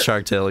talking about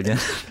Shark Tale again.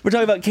 We're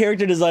talking about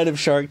character design of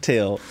Shark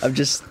Tale. I'm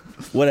just...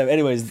 Whatever.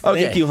 Anyways,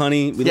 thank you,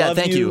 honey. We love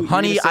thank you.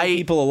 Honey, You're gonna save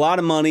people a lot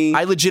of money.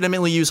 I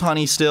legitimately use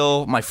Honey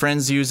still. My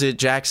friends use it.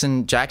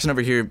 Jackson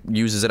over here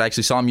uses it. I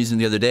actually saw him using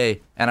it the other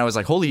day, and I was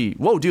like,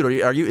 whoa, dude,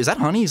 are you? Is that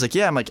Honey? He's like,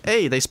 yeah. I'm like,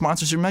 hey, they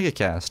sponsor your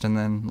Megacast, and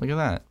then look at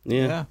that.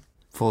 Yeah.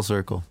 Full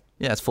circle.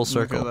 Yeah, it's full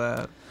circle. Look at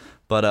that.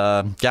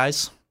 But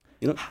guys,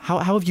 how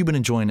have you been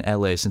enjoying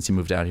LA since you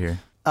moved out here?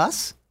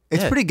 Us?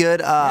 It's pretty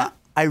good.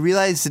 I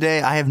realized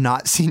today I have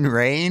not seen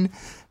rain,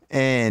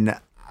 and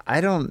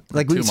I don't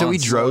like. We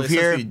drove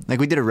here. Like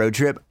we did a road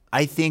trip.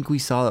 I think we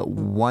saw it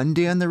one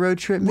day on the road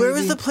trip. Maybe? Where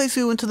was the place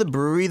we went to the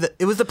brewery?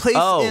 It was the place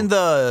in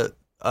the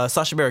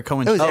Sacha Baron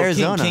Cohen. It was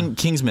Arizona.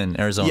 Kingsman,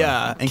 Arizona.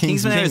 Yeah, in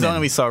Kingsman, Arizona,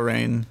 we saw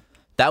rain.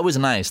 That was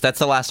nice. That's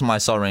the last time I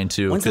saw rain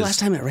too. When's the last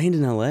time it rained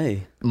in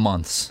LA?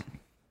 Months.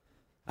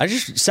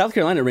 South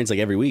Carolina it rains like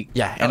every week.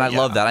 Yeah, and I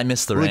love that. I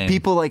miss the rain.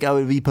 People I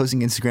would be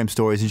posting Instagram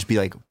stories and just be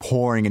like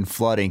pouring and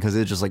flooding because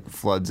it just like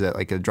floods at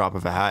like a drop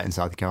of a hat in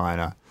South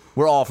Carolina.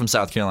 We're all from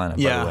South Carolina,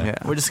 by the way. Yeah.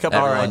 We're just a couple.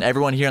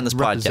 Everyone here on this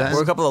podcast.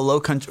 We're a couple of low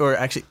country, or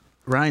actually,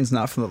 Ryan's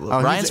not from the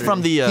low. Ryan's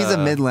from the. He's a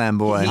Midland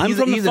boy. I'm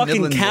from the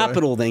fucking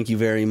capital. Thank you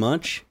very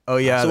much. Oh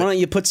yeah. So why don't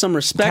you put some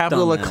respect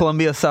capital on of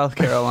Columbia, South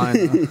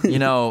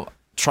Carolina.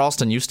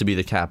 Charleston used to be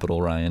the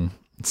capital, Ryan.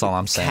 That's all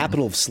I'm saying.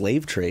 Capital of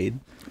slave trade.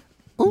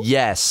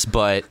 Yes,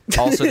 but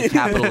also the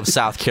capital of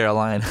South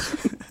Carolina.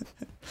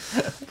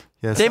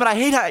 Yes. Damn it, I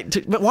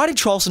hate but why did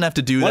Charleston have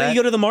to do that? Why don't you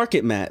go to the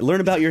market, Matt?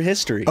 Learn about your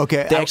history.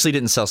 Okay. They actually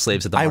didn't sell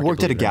slaves at the market. I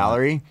worked at a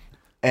gallery,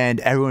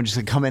 and everyone just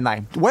would come in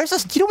like, where's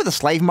this? Do you know where the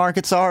slave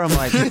markets are? I'm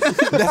like,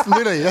 that's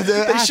literally.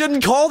 They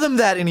shouldn't call them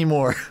that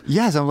anymore.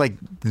 Yes, I'm like,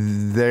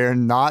 they're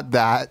not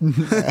that.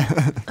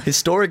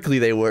 Historically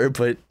they were,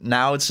 but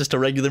now it's just a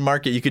regular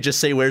market. You could just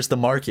say, where's the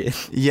market?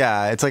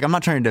 Yeah, it's like, I'm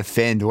not trying to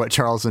defend what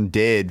Charleston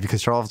did,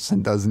 because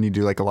Charleston does need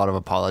to do like a lot of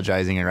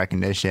apologizing and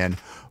recognition,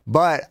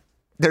 but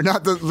they're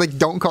not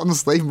don't call them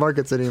slave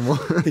markets anymore.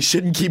 They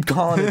shouldn't keep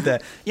calling it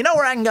that. You know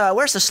where I can go?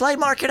 Where's the slave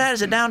market at?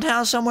 Is it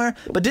downtown somewhere?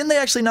 But didn't they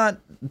actually not?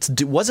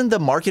 Wasn't the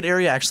market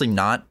area actually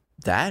not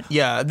that?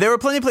 Yeah, there were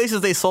plenty of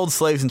places they sold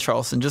slaves in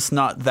Charleston, just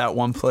not that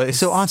one place.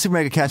 So on Super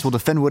Mega Cast, we'll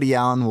defend Woody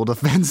Allen, we'll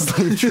defend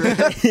slave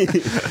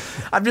trade.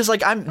 I'm just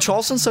like,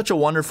 Charleston's such a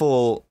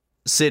wonderful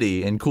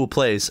city and cool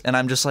place, and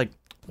I'm just like,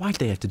 why'd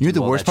they have to do You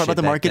know all the worst that part about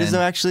the shit back market is then?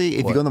 though, actually,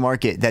 if What? you go in the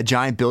market, that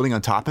giant building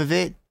on top of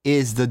it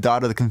is the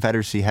Daughter of the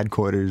Confederacy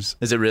headquarters.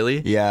 Is it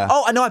really? Yeah.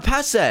 Oh, I know. I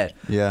passed that.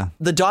 Yeah.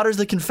 The Daughters of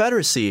the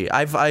Confederacy.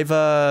 I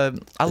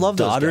love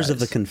those Daughters guys. of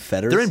the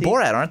Confederacy. They're in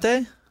Borat, aren't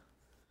they?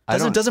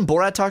 don't- Doesn't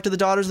Borat talk to the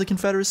Daughters of the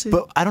Confederacy?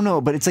 But I don't know.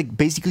 But it's like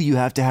basically you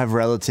have to have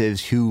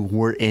relatives who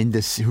were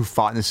who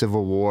fought in the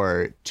Civil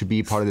War to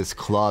be part of this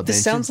club. This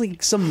And sounds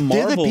like some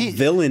They're the Marvel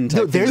villain type.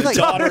 No, they're thing. like-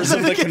 The Daughters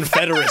of the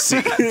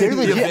Confederacy. they're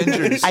legit.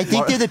 Avengers. I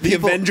think they're the The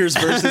people. Avengers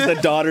versus the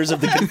Daughters of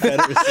the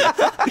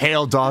Confederacy.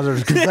 Hail, Daughters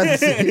of the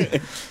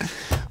Confederacy.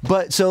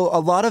 But so a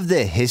lot of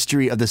the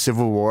history of the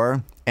Civil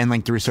War and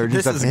like the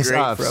resurgence This of is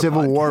great for a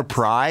Civil War podcast.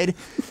 pride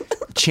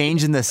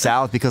changed in the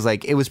South because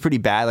like it was pretty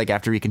bad like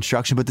after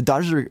Reconstruction. But the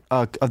Daughters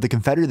of the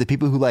Confederate, the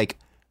people who like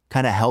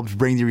kind of helped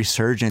bring the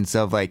resurgence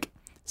of like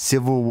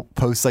pre-Civil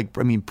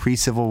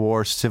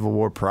War, Civil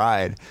War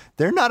pride.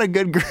 They're not a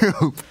good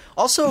group.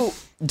 Also,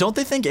 don't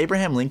they think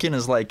Abraham Lincoln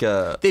is like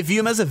a... They view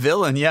him as a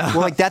villain, yeah.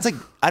 Well, like that's like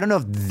I don't know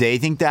if they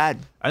think that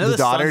I know the the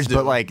sons daughters, do.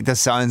 but like the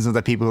sons of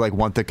the people who like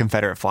want the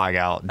Confederate flag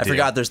out. I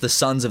forgot there's the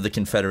Sons of the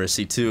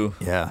Confederacy, too.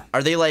 Yeah.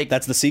 Are they like...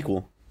 That's the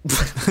sequel.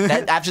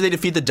 after they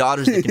defeat the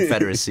Daughters of the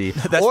Confederacy?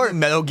 That's the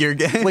Metal Gear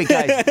game. Wait,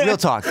 guys, real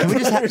talk. Can we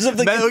just Daughters of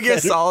the Metal Gear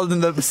Confederate- Solid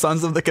and the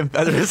Sons of the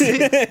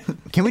Confederacy.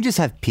 can we just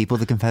have people of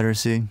the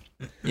Confederacy?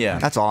 Yeah.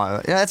 That's all.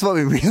 Yeah, that's what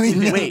we really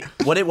need. Wait,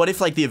 what if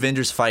like the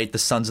Avengers fight the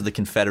Sons of the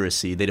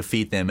Confederacy, they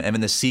defeat them, and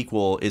then the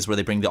sequel is where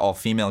they bring the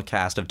all-female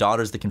cast of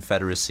Daughters of the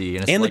Confederacy.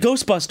 And, it's And like, the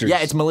Ghostbusters. Yeah,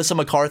 it's Melissa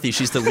McCarthy.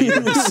 She's the leader.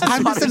 Of the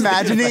I'm just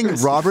imagining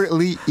Robert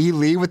E.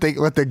 Lee with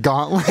the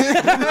gauntlet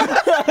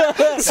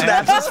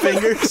snaps his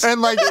fingers.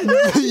 and like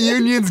the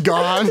Union's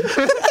gone.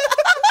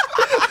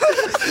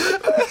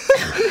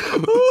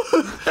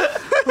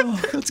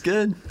 That's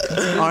good.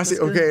 Honestly,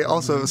 okay.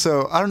 Also,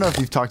 so I don't know if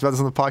you've talked about this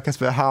on the podcast,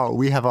 but how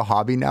we have a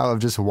hobby now of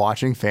just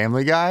watching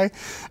Family Guy.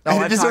 Oh,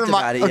 And I've talked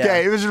about it,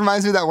 Okay, yeah. it just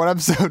reminds me of that one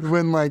episode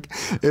when like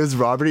it was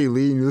Robert E.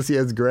 Lee and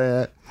Ulysses S.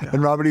 Grant,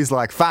 and Robert E's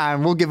like,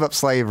 "Fine, we'll give up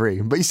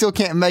slavery, but you still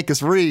can't make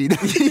us read."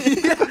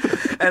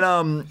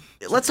 And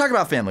let's talk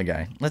about Family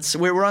Guy.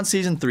 We're on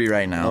season 3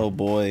 right now. Oh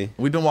boy.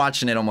 We've been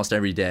watching it almost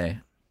every day.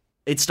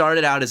 It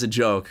started out as a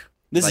joke.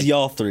 This Like- is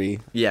y'all three.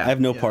 Yeah. I have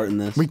no part in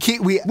this. we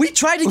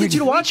tried to get you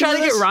to watch Trying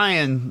to this. get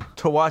Ryan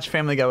to watch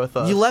Family Guy with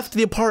us. You left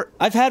the apart.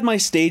 I've had my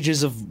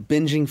stages of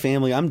binging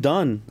Family. I'm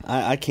done.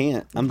 I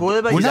can't. I'm What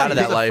about We're you? not out of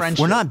that It's a life.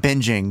 friendship. We're not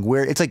binging.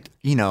 It's like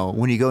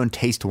when you go and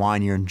taste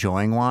wine, you're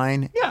enjoying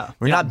wine. Yeah.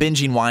 We're not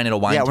binging wine at a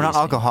wine Yeah, we're not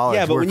tasting. alcoholics.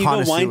 yeah, but we're when you go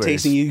wine connoisseurs.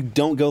 tasting, you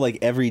don't go like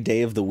every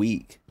day of the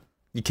week.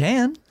 You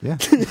can. Yeah,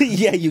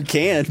 Yeah, you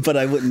can, but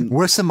I wouldn't.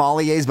 we're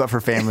sommeliers, but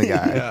for Family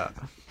Guy. Yeah.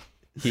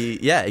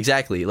 Yeah,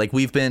 exactly. Like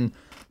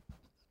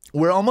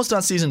we're almost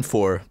on season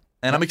 4,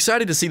 And I'm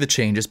excited to see the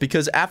changes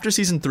because after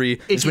season 3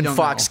 is when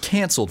Fox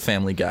canceled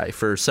Family Guy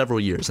for several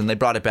years, and they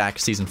brought it back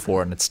season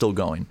 4, and it's still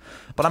going.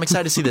 But I'm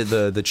excited to see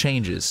the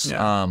changes.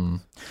 Yeah.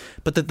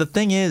 But the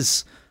thing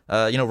is,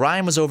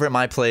 Ryan was over at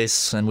my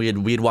place, and we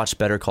had watched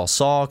Better Call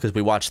Saul because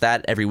we watch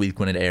that every week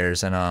when it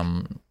airs. And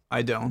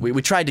I don't.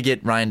 We tried to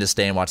get Ryan to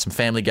stay and watch some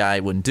Family Guy,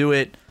 wouldn't do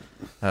it.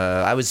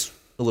 I was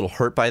a little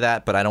hurt by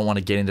that, but I don't want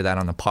to get into that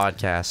on the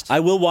podcast.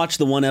 I will watch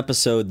the one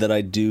episode that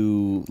I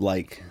do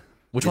like.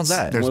 Which one's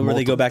that? Where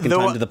they go back in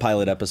time to the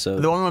pilot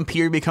episode. The one when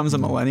Peter becomes a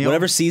millennial.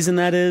 Whatever season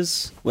that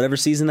is,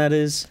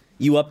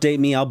 you update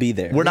me, I'll be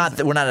there. We're not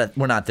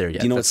there yet.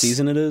 Do you know what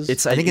season it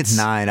is? I think it's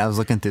 9. I was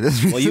looking through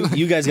this. Well,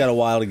 you guys got a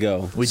while to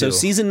go. We do.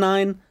 Season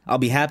 9, I'll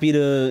be happy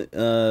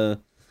to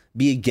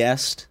be a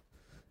guest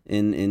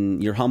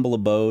in your humble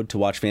abode to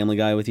watch Family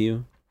Guy with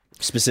you.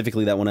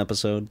 Specifically that one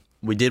episode.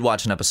 We did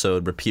watch an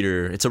episode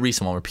where it's a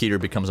recent one where Peter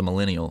becomes a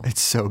millennial.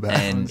 It's so bad.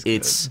 And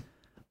it's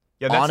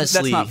that's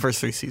honestly not first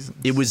 3 seasons.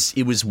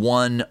 It was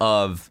one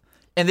of,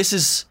 and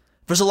there's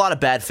a lot of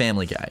bad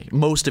Family Guy.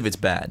 Most of it's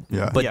bad.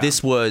 Yeah. But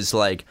this was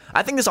like,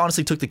 I think this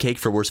honestly took the cake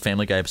for worst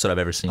Family Guy episode I've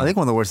ever seen. I think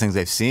one of the worst things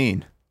they've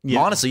seen. Yeah.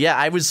 Honestly, yeah.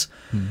 I was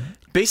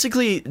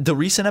basically, the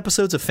recent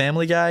episodes of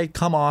Family Guy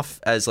come off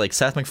as like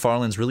Seth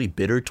MacFarlane's really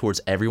bitter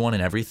towards everyone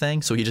and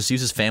everything, so he just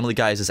uses Family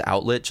Guy as his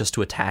outlet just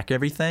to attack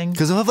everything.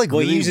 Because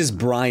he uses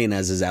Brian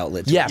as his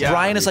outlet. Yeah,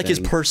 Brian is like his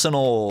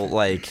personal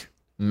like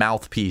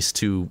mouthpiece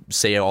to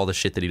say all the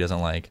shit that he doesn't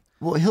like.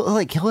 Well,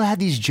 he'll have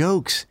these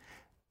jokes,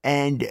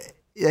 and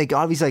like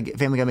obviously like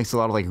Family Guy makes a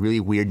lot of like really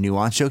weird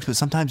nuanced jokes, but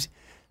sometimes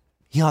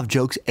he'll have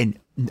jokes and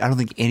I don't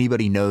think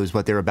anybody knows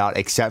what they're about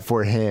except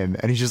for him,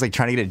 and he's just like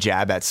trying to get a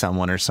jab at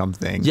someone or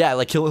something. Yeah,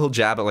 like he'll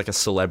jab at like a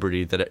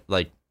celebrity that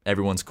like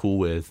everyone's cool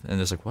with, and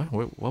it's like,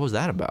 what was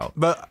that about?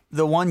 But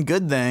the one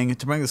good thing,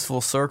 to bring this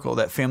full circle,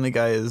 that Family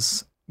Guy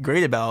is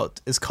great about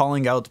is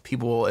calling out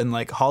people in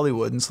like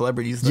Hollywood and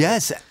celebrities.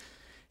 Yes.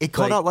 It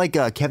called out like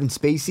Kevin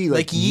Spacey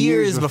like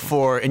years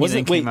before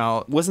anything came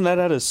out. Wasn't that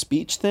at a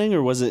speech thing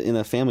or was it in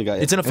a Family Guy?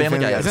 It's in a Family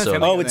Guy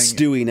episode. It's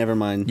Stewie. Never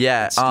mind.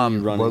 Yeah,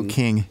 Woke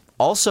King.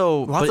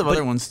 Also, lots of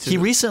other ones too.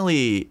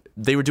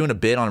 They were doing a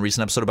bit on a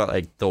recent episode about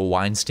like the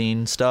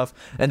Weinstein stuff,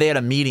 and they had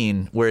a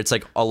meeting where it's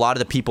like a lot of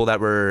the people that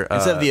were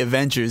instead of the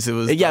Avengers, it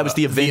was it was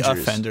the Avengers. The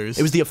offenders.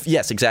 It was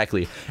yes,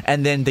 exactly.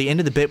 And then they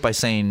ended the bit by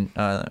saying,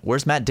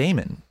 "Where's Matt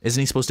Damon? Isn't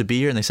he supposed to be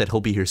here?" And they said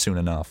he'll be here soon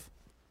enough.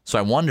 So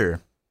I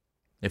wonder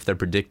if they're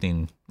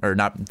predicting or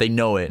not, they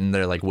know it and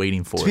they're like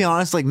waiting for it. To be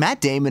honest, like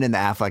Matt Damon and the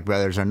Affleck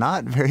brothers are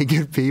not very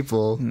good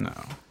people. No.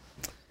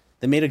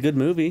 They made a good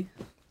movie.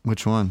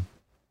 Which one?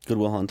 Good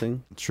Will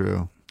Hunting.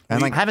 True.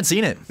 And like I haven't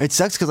seen it. It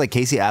sucks because like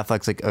Casey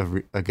Affleck's like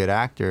a good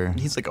actor.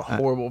 He's like a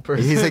horrible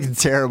person. He's like a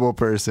terrible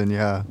person.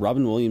 Yeah.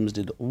 Robin Williams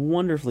did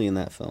wonderfully in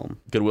that film.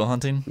 Good Will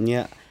Hunting.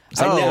 Yeah.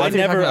 I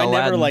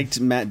never liked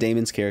Matt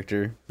Damon's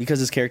character because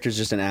his character's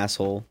just an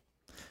asshole.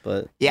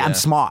 But yeah, I'm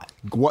smart.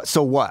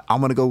 So what?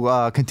 I'm gonna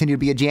go continue to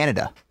be a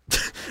janitor.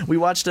 We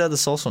watched The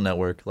Social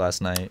Network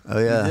last night. Oh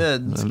yeah,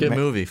 it's a good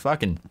movie.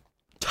 Fucking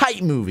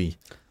tight movie.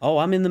 Oh,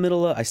 I'm in the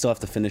middle of. I still have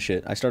to finish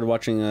it. I started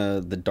watching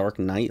The Dark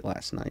Knight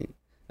last night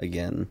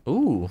again.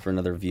 Ooh, for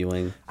another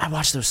viewing. I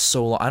watched those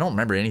so long. I don't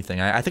remember anything.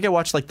 I think I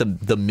watched like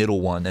the middle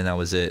one, and that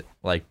was it.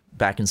 Like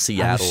back in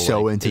Seattle. I was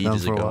so into them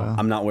for a while.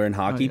 I'm not wearing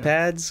hockey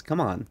pads.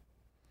 Come on,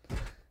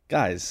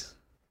 guys.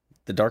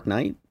 The Dark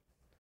Knight.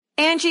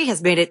 Angie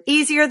has made it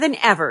easier than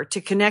ever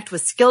to connect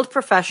with skilled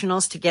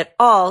professionals to get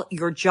all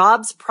your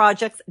jobs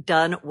projects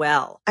done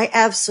well. I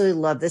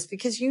absolutely love this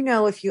because,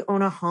 if you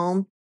own a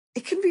home,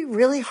 it can be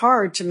really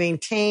hard to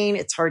maintain.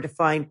 It's hard to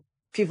find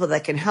people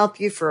that can help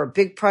you for a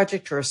big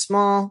project or a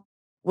small.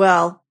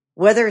 Well,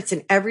 whether it's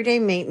in everyday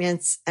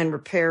maintenance and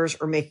repairs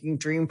or making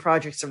dream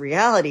projects a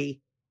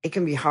reality, it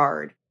can be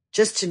hard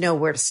just to know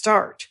where to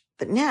start.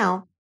 But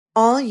now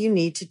all you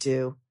need to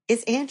do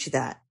is Angie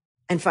that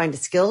and find a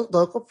skilled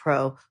local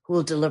pro who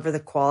will deliver the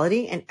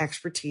quality and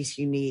expertise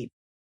you need.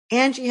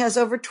 Angie has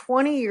over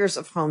 20 years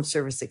of home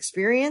service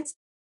experience,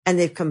 and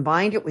they've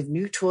combined it with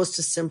new tools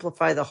to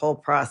simplify the whole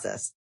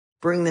process.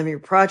 Bring them your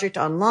project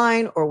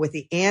online or with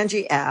the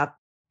Angie app,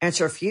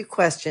 answer a few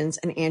questions,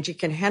 and Angie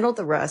can handle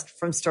the rest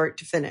from start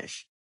to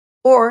finish.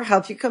 Or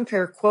help you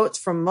compare quotes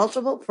from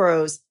multiple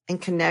pros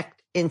and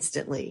connect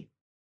instantly,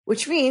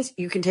 which means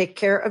you can take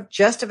care of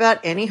just about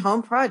any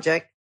home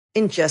project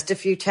in just a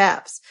few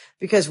taps.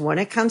 Because when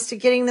it comes to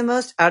getting the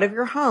most out of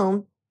your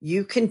home,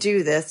 you can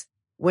do this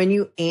when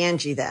you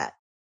Angie that.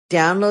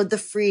 Download the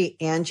free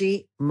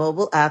Angie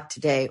mobile app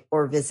today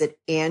or visit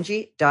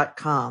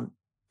Angie.com.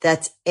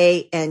 That's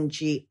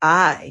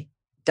ANGI.com.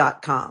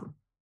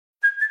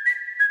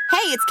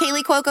 Hey, it's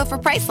Kaylee Cuoco for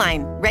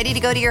Priceline. Ready to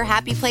go to your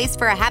happy place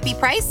for a happy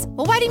price?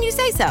 Well, why didn't you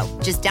say so?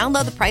 Just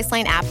download the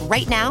Priceline app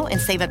right now and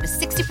save up to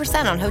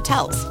 60% on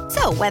hotels.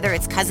 So whether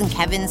it's Cousin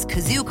Kevin's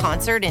Kazoo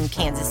Concert in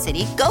Kansas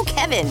City, go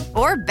Kevin,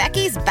 or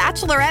Becky's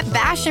Bachelorette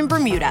Bash in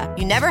Bermuda,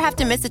 you never have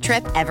to miss a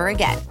trip ever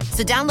again.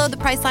 So download the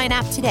Priceline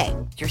app today.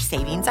 Your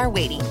savings are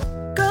waiting.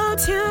 Go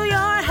to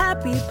your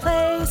happy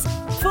place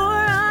for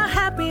a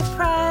happy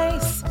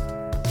price.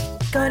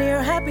 Go to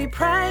your happy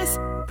price,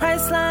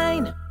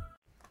 Priceline.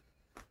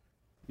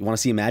 You want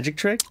to see a magic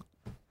trick?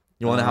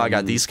 You want to know how I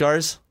got these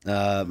scars?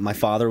 My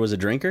father was a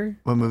drinker.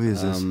 What movie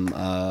is this? I'm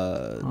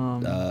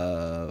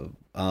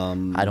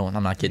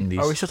not getting these.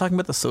 Are we still talking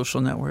about The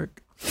Social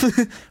Network?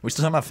 We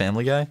still talking about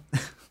Family Guy?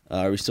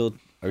 Are we still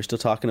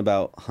talking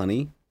about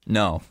Honey?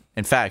 No.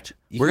 In fact,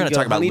 we're going to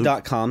talk about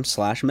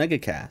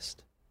honey.com/megacast.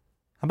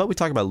 How about we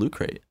talk about Loot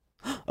Crate?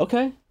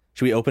 Okay.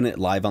 Should we open it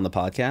live on the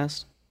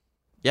podcast?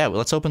 Yeah, well,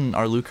 let's open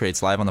our Loot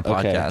Crates live on the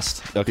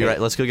podcast. Okay. Be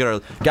right, let's go get our...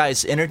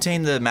 Guys,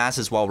 entertain the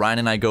masses while Ryan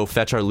and I go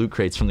fetch our Loot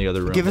Crates from the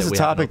other room. Give us a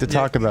topic to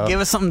talk about.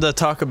 Give us something to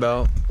talk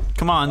about.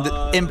 Come on,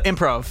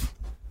 improv.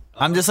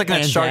 I'm just looking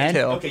at Shark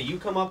Tale. Okay, you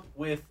come up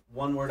with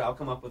one word, I'll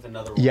come up with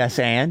another one. Yes,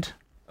 and?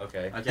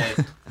 Okay.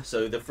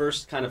 So the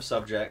first kind of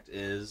subject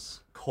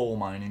is... Coal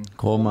mining.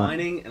 Coal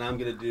mining, and I'm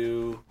going to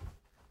do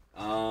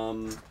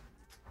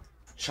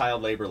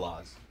child labor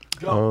laws.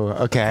 Go. Oh,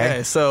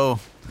 okay. So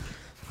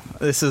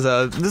this is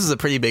a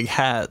pretty big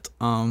hat.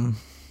 So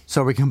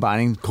are we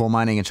combining coal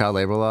mining and child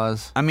labor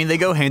laws? I mean, they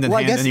go hand in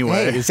hand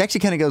anyway. Hey, this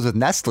actually kind of goes with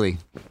Nestle.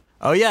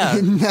 Oh yeah,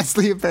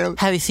 Nestle apparently.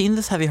 Have you seen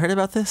this? Have you heard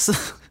about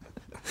this?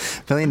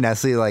 Apparently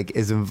Nestle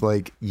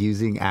isn't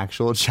using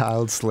actual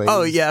child slaves.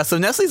 Oh yeah, so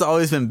Nestle's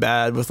always been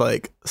bad with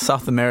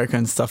South America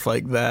and stuff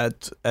like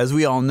that. As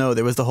we all know,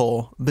 there was the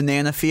whole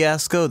banana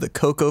fiasco, the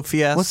cocoa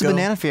fiasco. What's the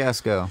banana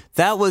fiasco?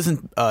 That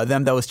wasn't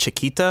them. That was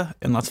Chiquita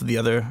and lots of the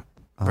other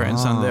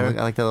brands on there.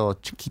 I like that little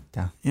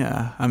Chiquita.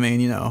 Yeah, I mean,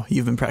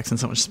 you've been practicing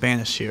so much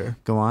Spanish here.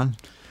 Go on.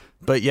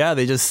 But yeah,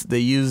 they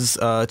use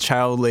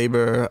child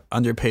labor,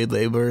 underpaid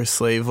labor,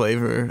 slave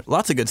labor,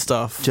 lots of good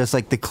stuff. Just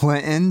like the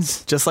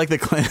Clintons.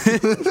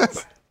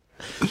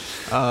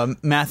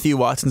 Matthew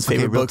Watson's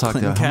favorite book,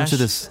 Clinton Cash. How much of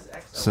this?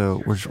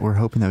 So we're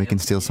hoping that we can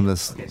steal some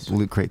of this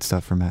Loot Crate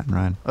stuff from Matt and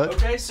Ryan.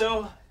 Okay,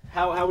 so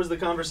how was the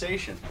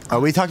conversation? Oh,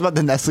 we talked about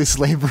the Nestle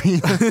slavery.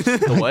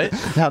 The what?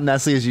 How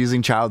Nestle is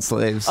using child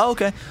slaves. Oh,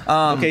 okay.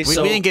 We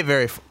didn't get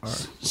very far.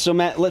 So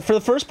Matt, for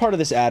the first part of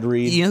this ad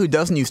read, you know who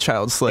doesn't use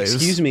child slaves?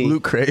 Excuse me,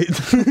 Loot Crate.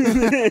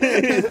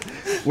 They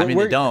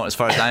don't, as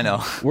far as I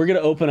know. We're gonna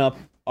open up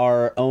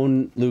our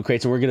own Loot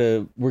Crates, and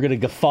we're gonna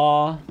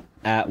guffaw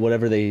at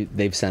whatever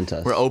they've sent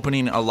us. We're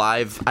opening a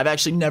live. I've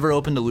actually never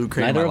opened a Loot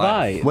Crate. Neither in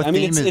my have life. I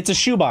mean, it's a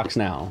shoebox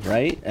now,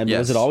 right? And yes.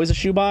 Was it always a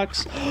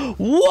shoebox?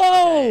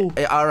 Whoa!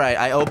 Okay. All right,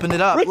 I opened it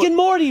up. Rick and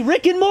Morty.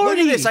 Look at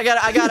this. I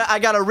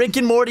got a Rick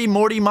and Morty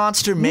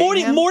Monster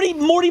Mayhem.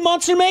 Morty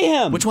Monster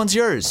Mayhem. Which one's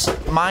yours?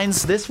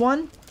 Mine's this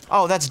one.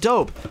 Oh, that's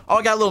dope. Oh,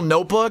 I got a little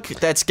notebook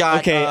that's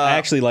got... Okay, I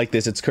actually like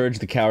this. It's Courage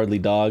the Cowardly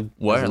Dog.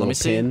 Where? Let me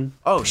see. Pin.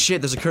 Oh, shit,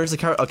 there's a Courage the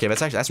Cowardly... Okay,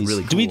 that's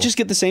really cool. Do we just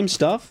get the same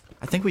stuff?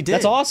 I think we did.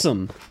 That's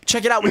awesome.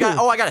 Check it out.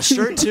 I got a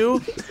shirt,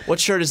 too.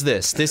 What shirt is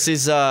this? This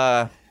is,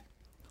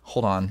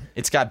 hold on.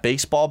 It's got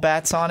baseball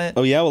bats on it.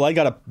 Oh, yeah? Well, I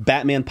got a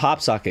Batman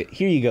pop socket.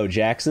 Here you go,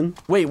 Jackson.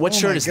 Wait, what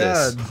shirt is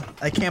this?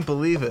 I can't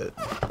believe it.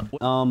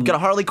 Got a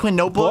Harley Quinn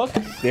notebook.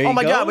 There you oh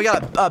my go. God, we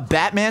got a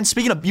Batman.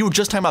 Speaking of, you were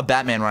just talking about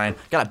Batman, Ryan.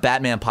 Got a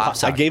Batman pop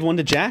socket. I gave one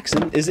to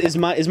Jackson. Is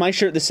my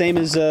shirt the same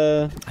as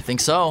I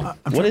think so.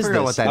 What is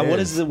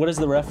this? What is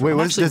the reference? Wait,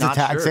 does the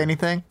tag say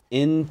anything?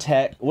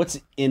 Intech. What's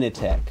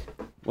Initech?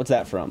 What's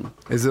that from?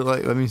 Is it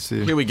let me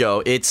see. Here we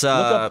go. It's Look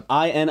up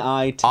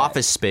INI Tech.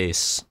 Office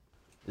Space.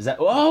 Is that?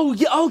 Oh,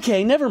 yeah.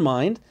 Okay, never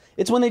mind.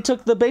 It's when they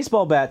took the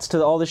baseball bats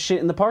to all the shit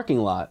in the parking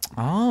lot.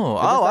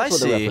 I That's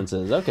see. what the reference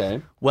is.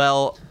 Okay.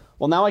 Well,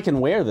 now I can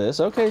wear this.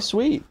 Okay,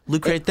 sweet.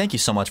 Loot Crate, thank you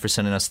so much for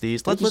sending us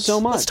these. Thank you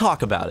so much. Let's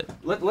talk about it.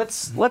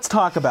 Let's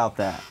talk about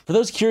that. For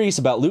those curious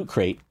about Loot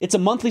Crate, it's a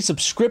monthly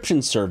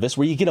subscription service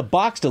where you get a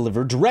box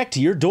delivered direct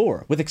to your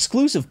door with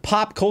exclusive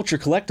pop culture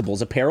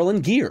collectibles, apparel,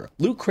 and gear.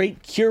 Loot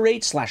Crate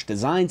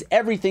curates/designs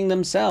everything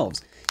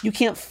themselves. You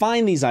can't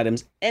find these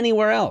items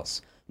anywhere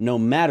else. No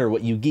matter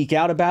what you geek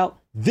out about,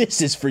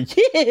 this is for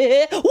you.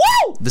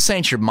 Woo! This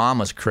ain't your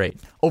mama's crate.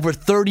 Over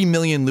 30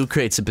 million Loot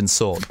Crates have been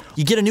sold.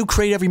 You get a new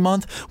crate every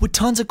month with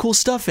tons of cool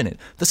stuff in it.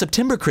 The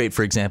September crate,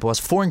 for example, has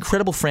 4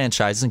 incredible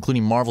franchises,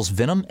 including Marvel's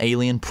Venom,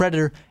 Alien,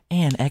 Predator,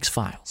 and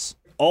X-Files.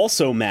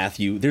 Also,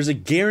 Matthew, there's a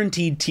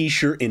guaranteed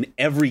t-shirt in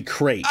every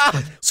crate.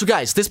 So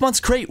guys, this month's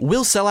crate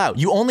will sell out.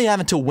 You only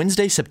have until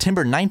Wednesday,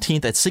 September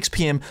 19th at 6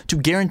 p.m. to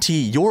guarantee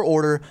your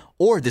order,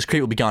 or this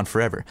crate will be gone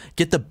forever.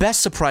 Get the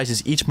best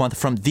surprises each month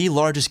from the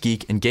largest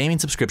geek and gaming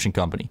subscription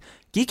company.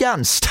 Geek out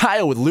in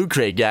style with Loot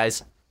Crate,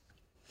 guys.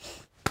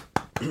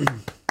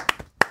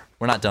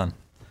 We're not done.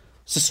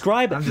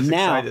 Subscribe I'm just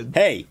now. excited.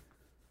 Hey.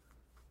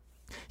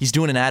 He's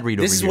doing an ad read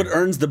over here. This is what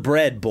earns the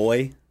bread,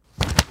 boy.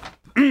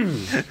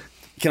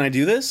 Can I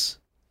do this?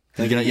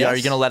 Are you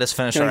going to let us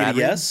finish our ad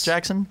read, yes?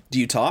 Jackson? Do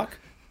you talk?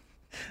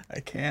 I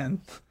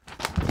can.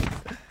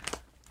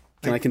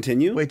 Can I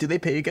continue? Wait, do they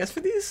pay you guys for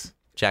these?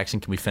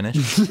 Jackson, can we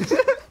finish?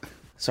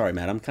 Sorry,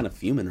 Matt. I'm kind of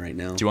fuming right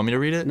now. Do you want me to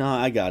read it? No,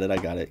 I got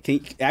it.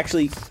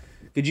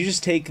 Could you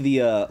just take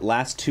the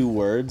last 2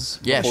 words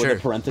before the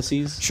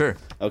parentheses? Sure.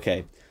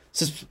 Okay.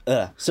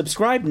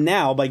 Subscribe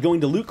now by going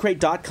to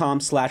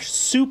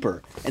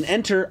lootcrate.com/super and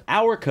enter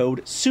our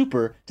code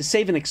SUPER to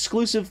save an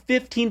exclusive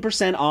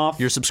 15% off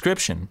your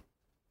subscription.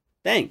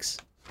 Thanks.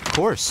 Of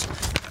course.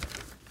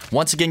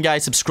 Once again,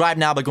 guys, subscribe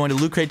now by going to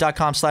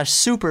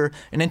lootcrate.com/super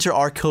and enter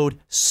our code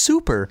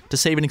SUPER to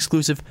save an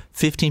exclusive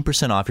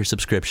 15% off your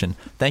subscription.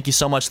 Thank you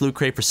so much, Loot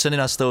Crate, for sending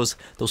us those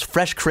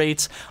fresh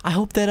crates. I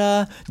hope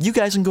that you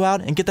guys can go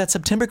out and get that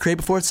September crate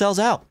before it sells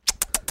out.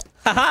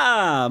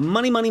 Ha-ha!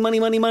 Money, money, money,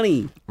 money,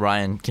 money.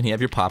 Ryan, can you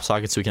have your pop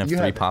socket so we can have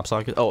 3 pop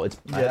sockets? Oh, it's...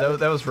 Yeah,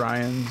 that was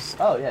Ryan's.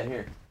 Oh, yeah,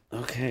 here.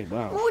 Okay,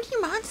 wow. Do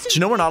you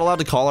know we're not allowed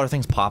to call our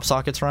things pop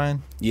sockets,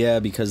 Ryan? Yeah,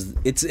 because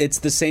it's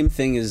the same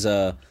thing as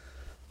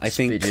I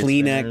think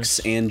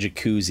Kleenex and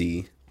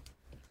jacuzzi.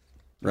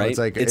 Right?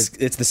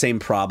 It's the same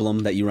problem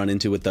that you run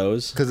into with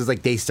those. Because it's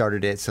like they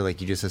started it, so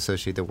like you just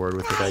associate the word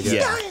with it, I guess.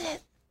 Yeah.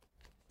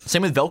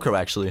 Same with Velcro,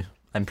 actually.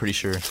 I'm pretty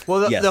sure.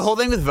 Well, the whole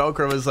thing with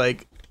Velcro was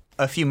like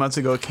a few months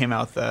ago it came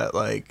out that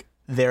like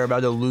they're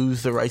about to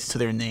lose the rights to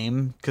their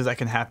name because that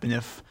can happen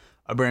if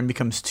a brand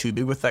becomes too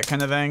big with that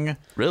kind of thing.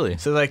 Really?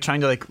 So they're like trying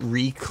to like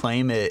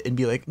reclaim it and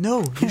be like,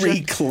 no,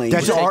 reclaim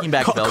that's taking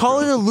back Velcro. Call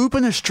it a loop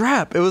and a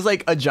strap. It was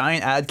like a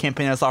giant ad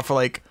campaign I saw for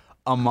like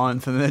a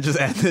month and then it just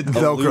ended.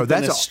 Velcro.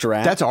 That's a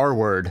strap. That's our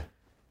word.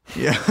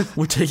 Yeah,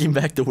 we're taking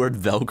back the word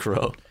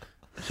Velcro.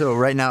 So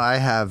right now I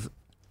have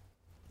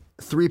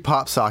 3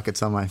 pop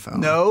sockets on my phone.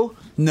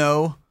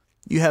 No.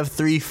 You have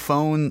 3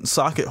 phone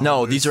socket holders.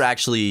 No, these are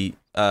actually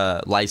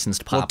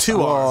licensed pop. Well,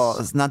 2 are.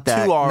 It's not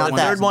that. 2 are. Not The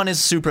that. third one is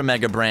Super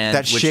Mega brand.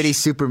 That shitty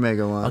Super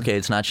Mega one. Okay,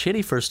 it's not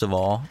shitty. First of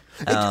all,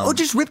 it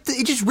just ripped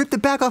the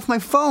back off my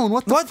phone.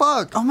 What the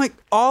fuck? Oh my!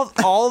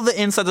 All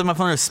the insides of my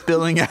phone are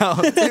spilling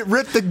out. It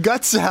ripped the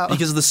guts out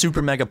because of the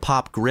Super Mega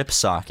Pop grip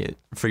socket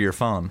for your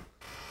phone,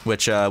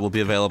 which will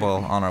be available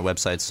on our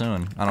website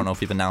soon. I don't know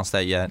if we've announced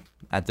that yet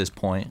at this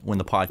point when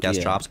the podcast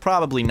drops.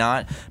 Probably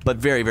not, but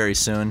very, very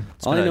soon.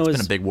 It's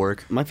been a big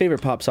work. My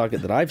favorite pop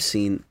socket that I've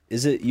seen,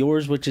 is it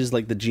yours, which is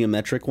like the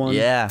geometric one?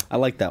 Yeah. I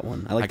like that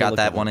one. I got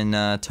that one in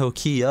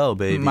Tokyo,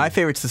 baby. My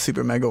favorite's the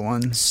Super Mega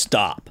one.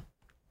 Stop.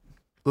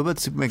 What about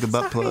Super Mega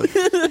butt plug?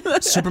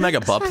 Super Mega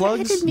butt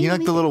plugs? You know,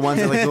 like the little ones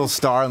that like little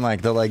star and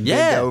like they're like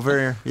bend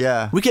over.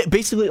 Yeah. We get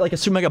basically like a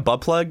Super Mega butt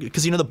plug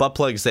because you know the butt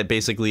plugs that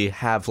basically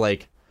have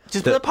like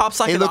just put a pop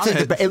socket on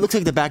it. It looks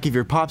like the back of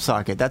your pop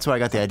socket. That's where I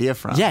got the idea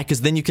from. Yeah, because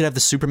then you could have the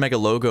Super Mega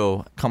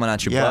logo coming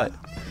out your butt.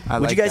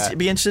 Would you guys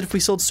be interested if we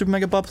sold Super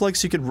Mega butt plugs?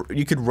 So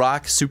you could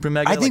rock Super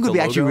Mega. I think like it would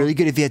be actually logo? really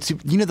good if you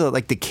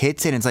had the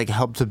kits and it's like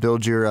help to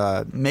build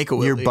your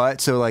your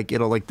butt so like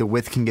it'll like the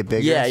width can get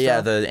bigger.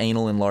 Yeah, the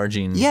anal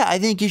enlarging. Yeah, I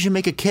think you should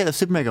make a kit of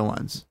Super Mega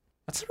ones.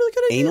 That's a really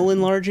good idea. Anal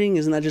enlarging?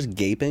 Isn't that just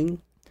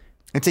gaping?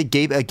 It's a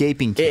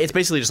gaping kit. It's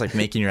basically just like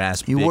making your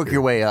ass. You bigger. work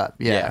your way up.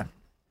 Yeah.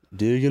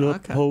 Digging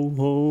up,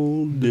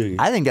 digging.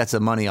 I think that's a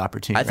money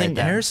opportunity. I think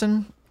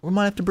Harrison, we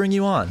might have to bring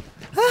you on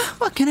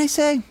what can I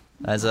say?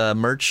 as a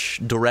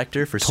merch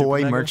director for Super Toy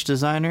Mega. merch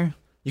designer.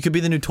 You could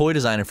be the new toy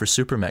designer for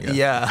Super Mega.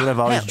 Yeah, that's what I've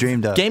always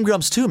dreamed of. Game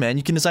Grumps too, man.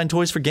 You can design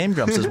toys for Game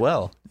Grumps as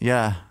well.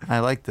 Yeah, I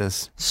like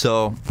this.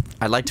 So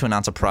I'd like to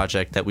announce a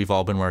project that we've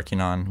all been working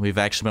on. We've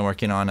actually been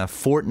working on a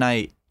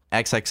Fortnite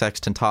XXX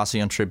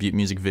Tentacion tribute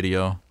music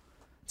video.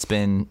 It's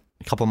been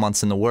a couple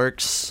months in the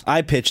works.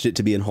 I pitched it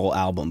to be a whole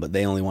album, but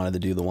they only wanted to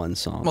do the one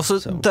song. Well, so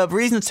the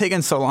reason it's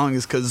taken so long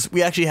is because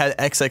we actually had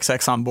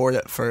XXX on board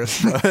at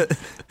first. But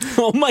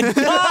oh my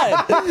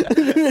God!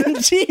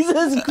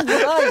 Jesus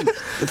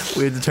Christ!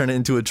 We had to turn it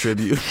into a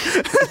tribute.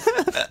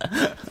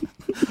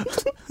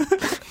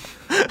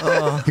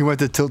 He went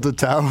to Tilted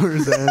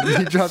Towers and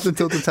he dropped the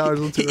Tilted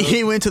Towers.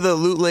 He went to the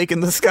Loot Lake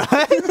in the sky.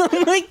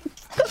 Oh my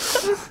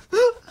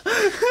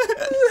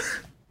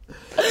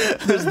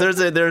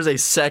There's a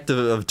sect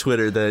of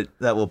Twitter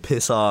that will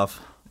piss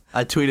off.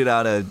 I tweeted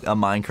out a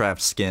Minecraft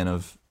skin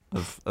of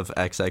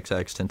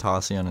XXX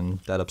Tentacion, and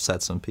that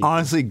upset some people.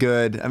 Honestly,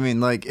 good. I mean,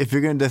 like, if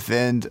you're gonna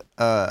defend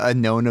a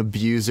known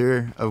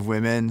abuser of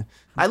women,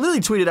 I literally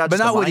tweeted out, but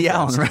just not a Woody Minecraft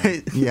Allen, skin.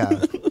 right?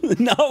 yeah.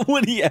 Not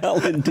Woody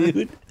Allen,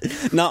 dude.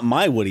 Not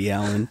my Woody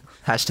Allen.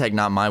 Hashtag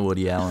not my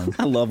Woody Allen.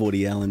 I love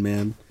Woody Allen,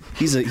 man.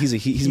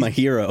 He's my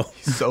hero.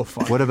 He's so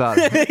funny. What about?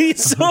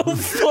 He's so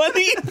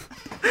funny.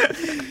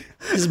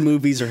 His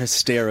movies are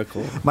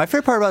hysterical. My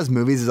favorite part about his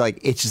movies is like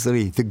it's just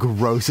literally the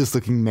grossest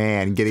looking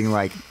man getting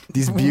like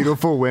these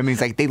beautiful women.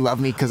 He's like, they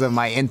love me because of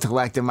my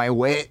intellect and my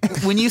wit.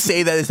 When you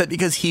say that, is that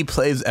because he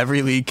plays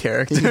every lead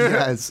character?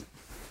 Yes.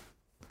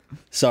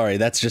 Sorry,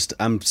 that's just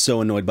I'm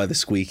so annoyed by the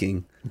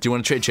squeaking. Do you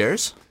want to trade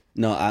chairs?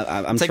 No,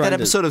 I'm. It's like that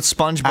episode of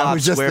SpongeBob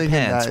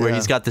SquarePants where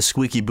he's got the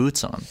squeaky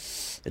boots on.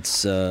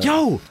 It's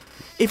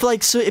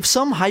if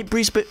some hype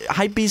beast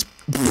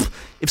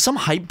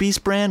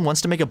brand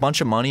wants to make a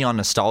bunch of money on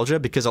nostalgia,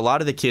 because a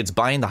lot of the kids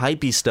buying the hype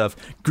beast stuff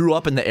grew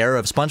up in the era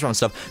of SpongeBob and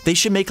stuff, they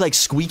should make like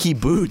squeaky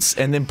boots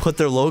and then put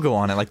their logo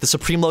on it, like the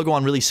Supreme logo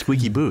on really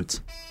squeaky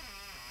boots.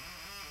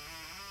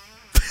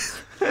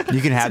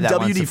 You can have that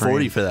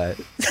WD-40 for that.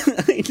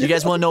 You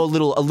guys want to know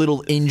a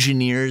little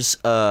engineer's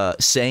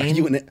saying?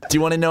 Do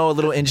you want to know a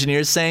little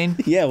engineer's saying?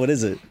 Yeah, what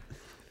is it?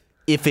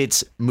 If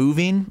it's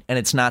moving and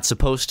it's not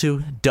supposed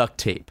to, duct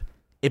tape.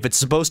 If it's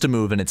supposed to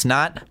move and it's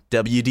not,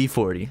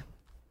 WD-40.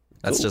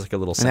 That's just like a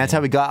little saying. And that's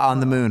how we got on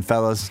the moon,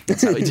 fellas.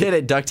 That's how we did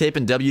it, duct tape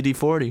and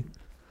WD-40.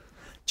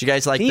 Do you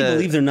guys like Can you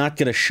believe they're not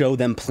going to show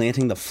them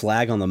planting the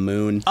flag on the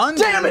moon?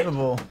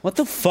 Unbelievable. What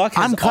the fuck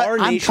has I'm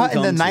nation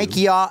cutting the come to?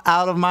 Nike out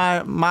of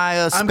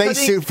my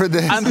spacesuit for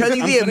this. I'm cutting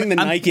the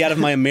Nike out of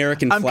my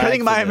American flag. I'm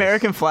cutting my for this.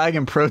 American flag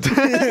in protest.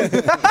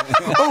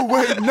 Oh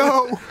wait,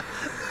 no.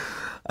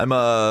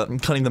 I'm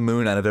cutting the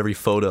moon out of every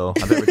photo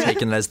I've ever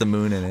taken as the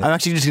moon in it. I'm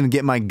actually just gonna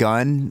get my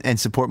gun and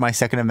support my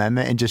Second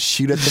Amendment and just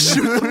shoot at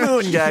the moon. Shoot the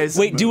moon, guys.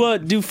 Wait,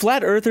 do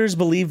flat earthers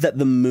believe that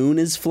the moon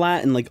is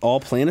flat and like all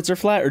planets are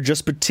flat, or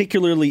just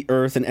particularly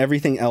Earth and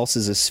everything else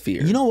is a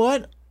sphere? You know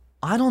what?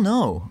 I don't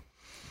know.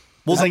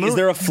 Well, like, is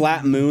there a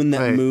flat moon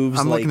that moves?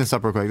 I'm like, looking this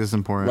up real quick. This is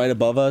important. right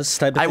above us,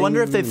 type of thing? I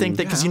wonder if they think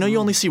that because you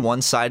only see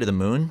one side of the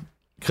moon.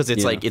 Because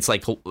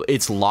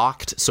it's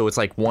locked, so it's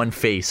like one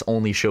face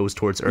only shows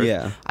towards Earth.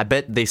 Yeah. I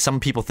bet some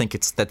people think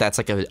that's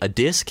like a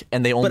disc,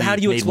 and they only. But how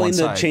do you made explain one the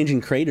side.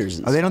 changing craters?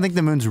 And Oh, they don't think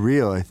the moon's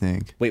real. I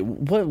think. Wait,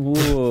 what?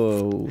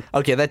 Whoa!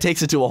 Okay, that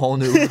takes it to a whole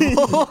new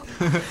level.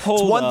 It's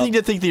one up. thing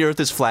to think the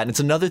Earth is flat, and it's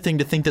another thing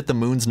to think that the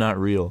moon's not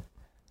real.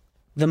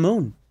 The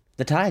moon,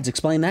 the tides.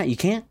 Explain that. You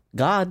can't.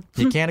 God,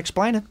 you can't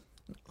explain it.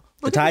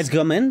 The tides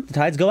come in, the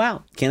tides go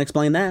out. Can't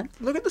explain that.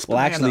 Look at this Well,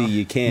 banana. actually,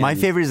 you can. My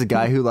favorite is the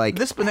guy who like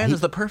This banana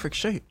is the perfect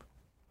shape.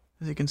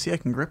 As you can see, I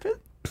can grip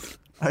it.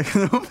 I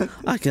can open it.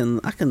 I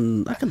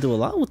can do a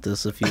lot with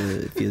this if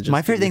you just.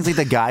 My favorite thing's like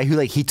the guy who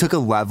like he took a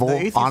level The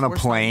atheist on a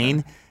worst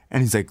plane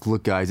and he's like,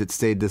 "Look, guys, it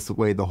stayed this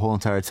way the whole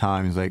entire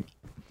time." He's like,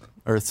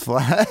 "Earth's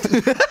flat."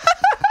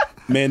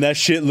 Man, that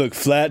shit looked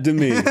flat to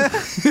me.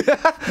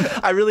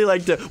 I really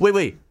like to.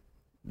 Wait.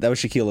 That was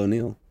Shaquille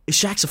O'Neal.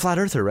 Shaq's a flat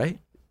earther, right?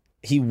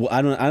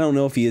 I don't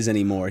know if he is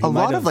anymore. He A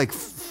lot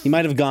of, he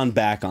might have gone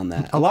back on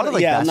that. A lot of,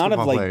 like, not of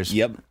basketball like players.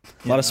 Yep,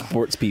 a lot of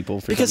sports people.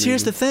 For Because some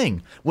here's the reason.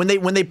 thing: when they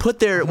put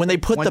the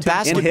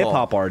basketball and hip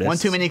hop artists. One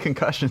too many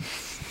concussions.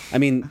 I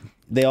mean,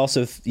 they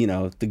also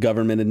the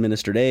government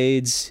administered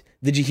AIDS.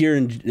 Did you hear?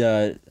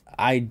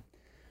 I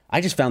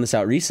just found this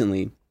out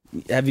recently.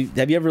 Have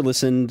you ever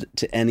listened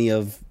to any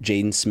of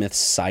Jaden Smith's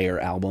Sire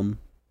album?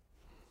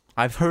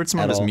 I've heard some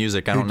At of his all?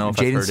 music. I don't know if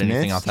I've Jaden heard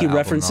anything Smith? off that He album,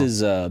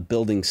 references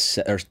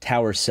or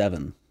Tower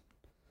 7.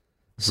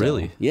 So,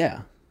 Really?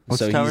 Yeah. What's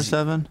So Tower he's-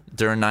 7?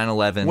 during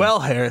 9/11. Well,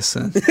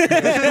 Harrison.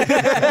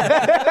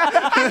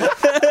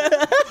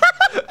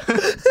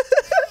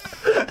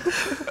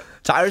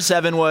 Tower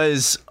 7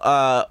 was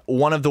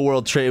one of the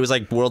World Trade. It was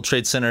like World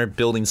Trade Center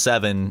Building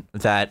 7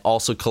 that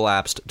also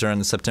collapsed during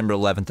the September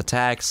 11th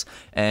attacks.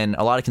 And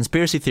a lot of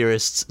conspiracy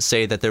theorists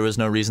say that there was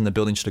no reason the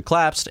building should have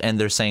collapsed. And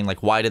they're saying,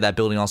 like, why did that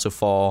building also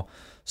fall?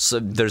 So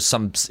there's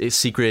some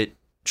secret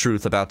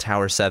truth about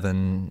Tower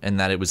 7 and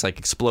that it was like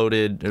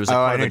exploded. It was like Oh,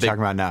 part I of know a what you're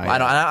talking about now,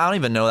 I don't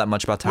even know that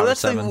much about Tower Well,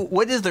 that's the 7. thing.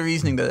 What is the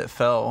reasoning that it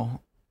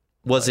fell?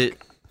 Was it?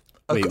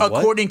 Wait, what?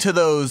 According to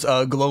those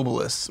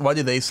globalists, why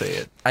did they say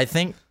it? I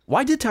think.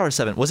 Why did Tower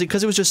 7? Was it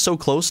because it was just so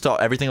close to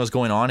everything that was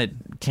going on? It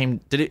came.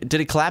 Did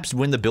it collapse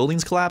when the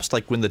buildings collapsed?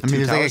 Like when the two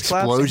there's, like, towers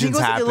collapsed? explosions I think it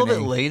was like a little bit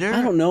happening. later.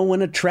 I don't know.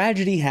 When a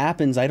tragedy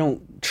happens, I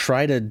don't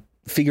try to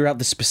figure out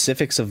the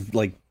specifics of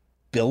like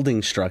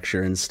building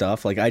structure and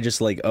stuff. Like I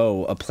just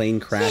a plane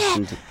crashed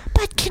into.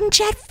 But can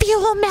jet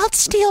fuel melt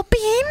steel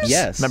beams?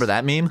 Yes. Remember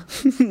that meme?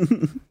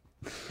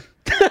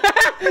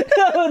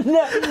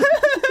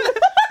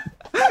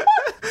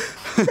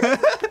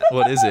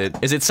 What is it?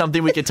 Is it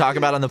something we could talk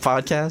about on the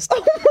podcast?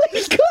 Oh my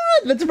god,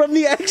 that's from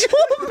the actual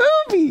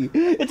movie.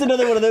 It's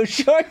another one of those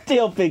Shark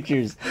Tale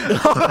pictures.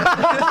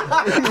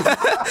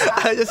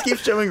 I just keep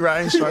showing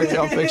Ryan Shark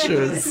Tale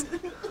pictures.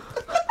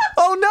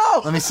 Oh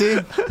no! Let me see.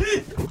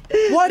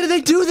 Why did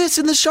they do this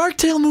in the Shark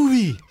Tale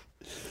movie?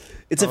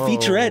 It's a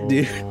featurette,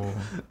 dude.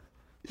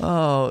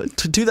 Oh,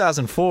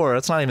 2004.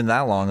 That's not even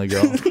that long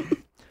ago.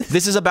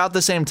 This is about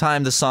the same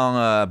time the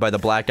song by the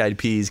Black Eyed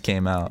Peas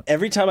came out.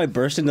 Every time I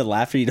burst into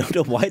laughter, you don't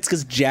know why. It's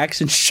because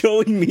Jackson's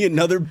showing me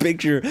another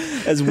picture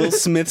as Will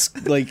Smith's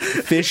like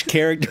fish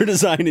character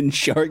design in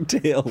Shark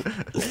Tale.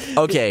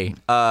 Okay,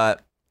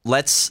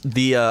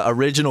 the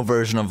original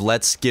version of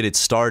 "Let's Get It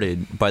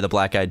Started" by the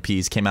Black Eyed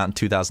Peas came out in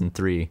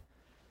 2003.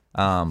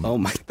 Oh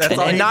my! That's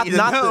all you need to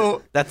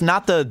know. That's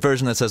not the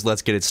version that says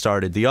 "Let's Get It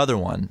Started." The other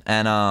one,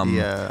 and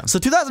Yeah. So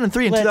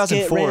 2003 and Let's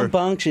 2004. get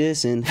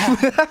rambunctious and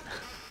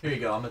Here you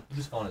go.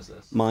 Whose phone is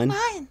this? mine.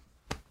 Mine.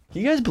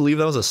 Can you guys believe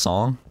that was a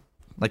song?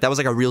 Like that was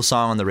like a real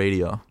song on the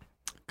radio.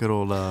 Good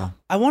old. I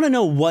want to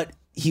know what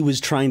he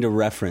was trying to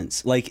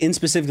reference. Like, in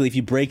specifically, if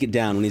you break it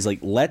down, when he's like,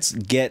 "Let's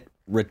get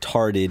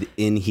retarded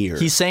in here."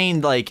 He's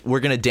saying like we're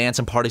gonna dance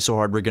and party so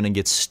hard we're gonna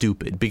get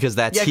stupid because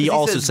that's Yeah, 'cause he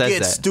also says, says get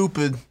that.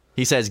 stupid.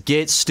 He says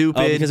get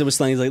stupid. Oh, because it was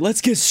slang. He's like, "Let's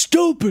get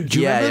stupid." Do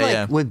you Yeah, remember yeah,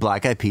 like yeah. when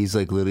Black Eyed Peas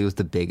like literally was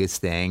the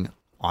biggest thing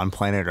on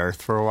planet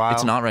Earth for a while?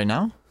 It's not right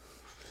now.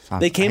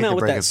 They came I hate out to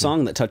with break that it.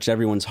 song that touched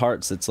everyone's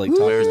hearts. That's like,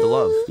 Where's the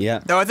love? yeah.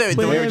 No, I thought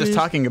we were just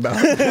talking about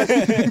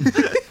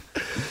it.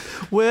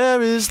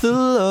 Where is the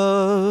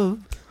love?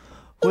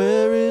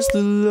 Where is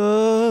the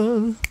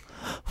love?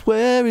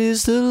 Where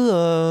is the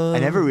love? I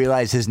never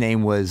realized his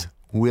name was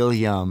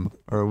William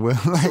or Will.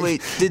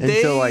 Wait, did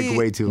until they like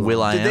way too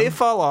long. Did they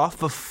fall off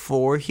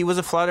before he was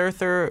a flat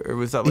earther, or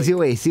was that like?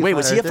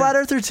 Was he a flat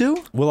earther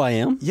too?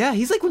 Will.i.am? Yeah,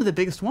 he's like one of the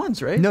biggest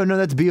ones, right? No,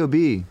 that's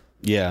B.O.B.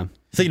 Yeah.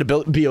 Thinking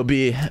of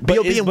B.O.B.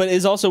 But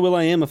is also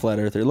Will.i.am a flat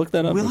earther? Look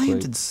that up. Will.i.am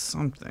did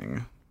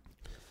something.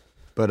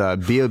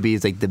 But B.O.B.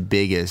 is like the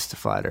biggest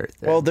flat earther.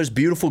 Well, there's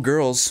beautiful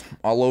girls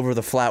all over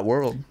the flat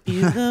world.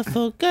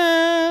 Beautiful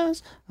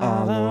girls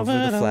all over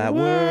the flat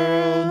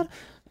world.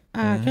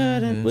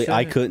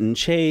 I couldn't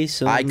chase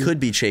them. I could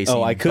be chasing.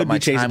 Oh, I could but be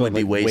chasing, my time but would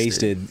be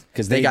wasted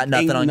because they got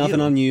nothing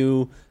on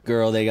you,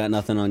 girl. They got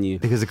nothing on you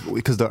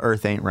because the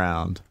Earth ain't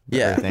round.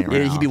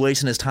 He'd be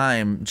wasting his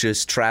time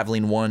just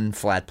traveling one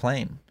flat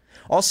plane.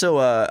 Also,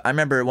 I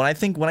remember when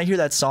I hear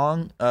that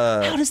song.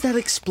 How does that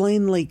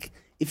explain? Like,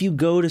 if you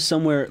go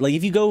somewhere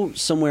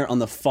on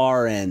the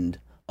far end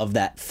of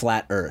that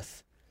flat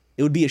Earth,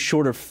 it would be a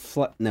shorter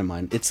never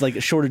mind. It's like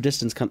a shorter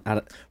distance come out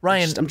of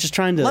Ryan. I'm just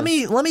trying to let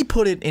me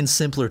put it in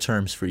simpler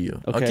terms for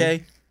you.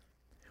 Okay?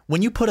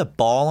 When you put a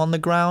ball on the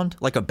ground,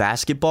 like a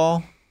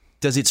basketball,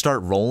 does it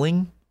start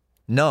rolling?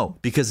 No,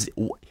 because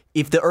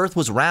if the Earth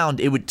was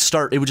round, it would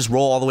just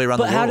roll all the way around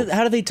the world. But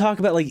how do they talk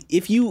about, like,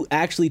 if you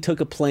actually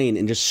took a plane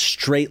and just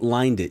straight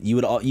lined it, you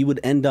would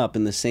end up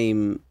in the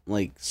same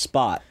like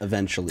spot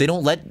eventually. They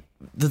don't let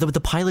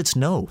the pilots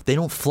know. They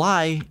don't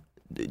fly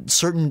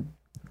certain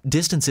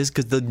distances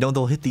because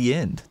they'll hit the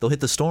end. They'll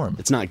hit the storm.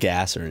 It's not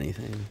gas or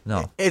anything.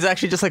 No, it's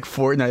actually just like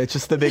Fortnite. It's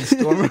just the big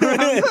storm.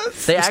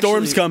 The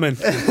storm's coming.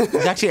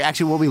 It's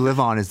actually what we live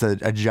on is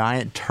a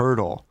giant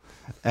turtle.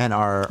 And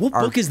what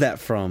book is that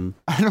from?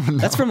 I don't know.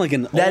 That's from like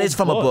that is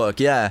from a book,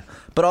 yeah.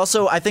 But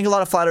also, I think a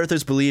lot of flat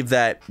earthers believe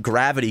that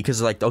gravity,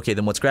 because like, okay,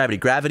 then what's gravity?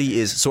 Gravity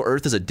is, so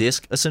Earth is a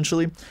disc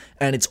essentially,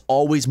 and it's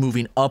always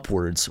moving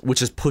upwards,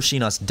 which is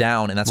pushing us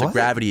down, and that's what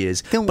gravity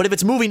is. But if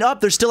it's moving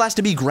up, there still has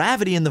to be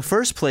gravity in the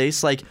first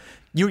place. Like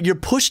you're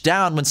pushed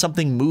down when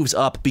something moves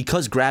up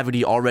because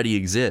gravity already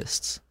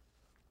exists.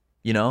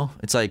 You know,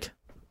 it's like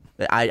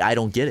I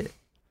don't get it.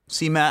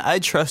 See, Matt,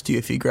 I'd trust you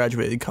if you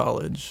graduated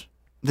college.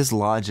 This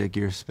logic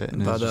you're spitting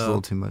is just a little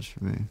too much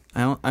for me.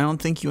 I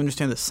don't think you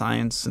understand the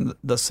science and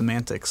the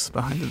semantics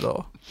behind it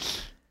all.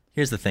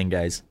 Here's the thing,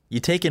 guys.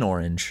 You take an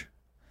orange.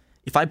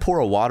 If I pour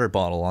a water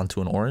bottle onto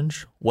an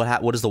orange,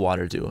 what does the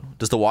water do?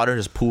 Does the water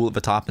just pool at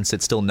the top and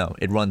sit still? No.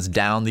 It runs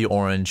down the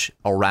orange,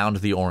 around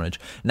the orange.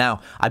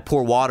 Now, I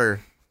pour water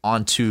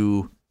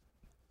onto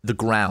the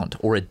ground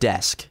or a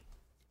desk.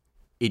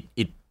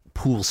 It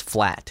pools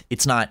flat.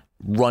 It's not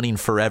running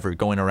forever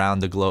going around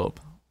the globe.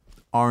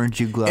 Aren't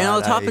you glad? And on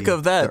the topic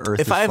of that,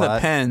 if I have a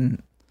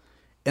pen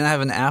and I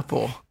have an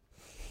apple.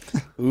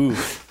 Ooh.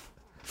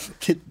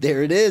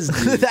 There it is.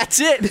 That's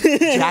it.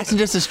 Jackson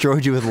just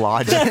destroyed you with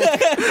logic.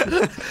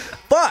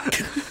 Fuck.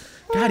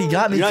 God, he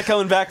got me. You're not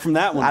coming back from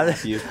that one.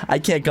 I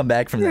can't come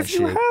back from that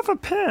shit. If you have a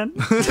pen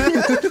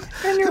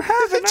and you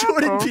have an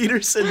Jordan apple.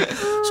 Peterson.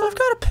 So I've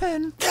got a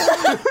pen.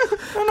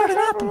 I've got an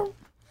apple.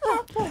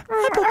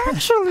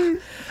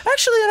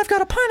 Actually, I've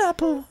got a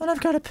pineapple and I've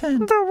got a pen.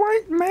 The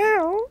white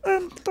male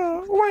and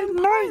the white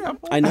knight.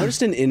 I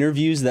noticed in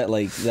interviews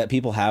that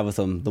people have with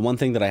them, the one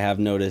thing that I have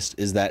noticed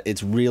is that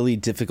it's really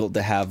difficult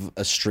to have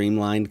a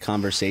streamlined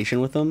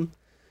conversation with them.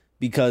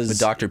 Because with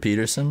Dr.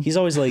 Peterson, he's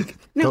always like,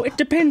 no, it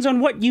depends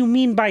on what you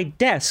mean by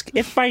desk.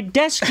 If by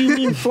desk you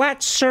mean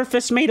flat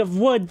surface made of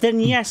wood,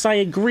 then yes, I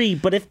agree.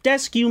 But if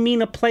desk you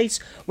mean a place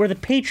where the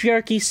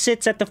patriarchy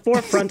sits at the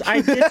forefront, I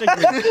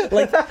disagree.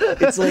 Like,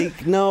 it's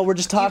like, no, we're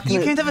just talking.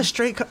 You can't have a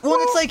straight. Well,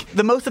 it's like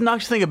the most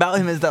obnoxious thing about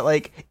him is that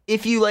like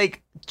if you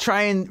like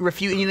try and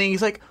refute anything,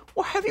 he's like,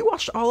 well, have you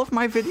watched all of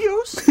my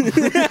videos?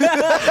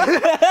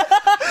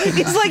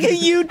 He's like a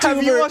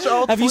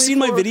YouTuber. Have you seen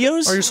my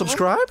videos? Are you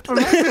subscribed?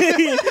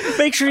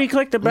 Make sure you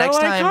click the bell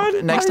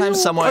icon. Next time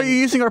someone... Are you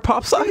using our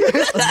pop socket?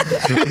 Is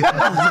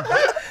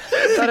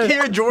that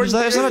a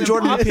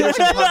Jordan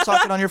Peterson pop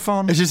socket on your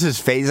phone? It's just his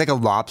face. He's like a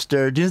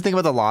lobster. Do you think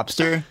about the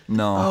lobster?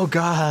 No. Oh,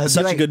 God. It's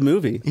such a good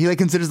movie. He like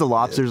considers the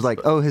lobsters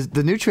like, oh,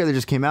 the new trailer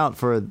just came out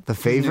for The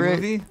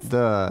Favorite.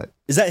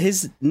 Is that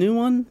his new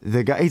one?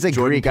 The guy, he's like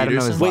Jordan Greek. I don't know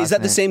his Peterson? Wait, last is that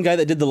the name. same guy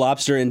that did The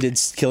Lobster and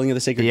did Killing of the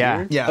Sacred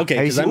Deer? Yeah. Okay,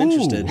 because I'm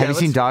interested. Have you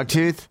seen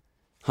Dogtooth?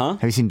 Huh?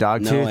 Have you seen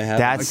Dogtooth? No, I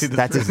haven't.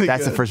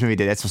 That's the first movie he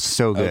did. That's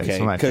so good. Okay, it's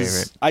one of my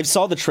favorite. I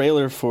saw the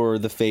trailer for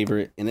The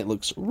Favorite and it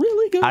looks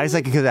really good. I just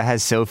like it because it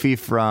has Sophie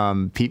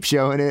from Peep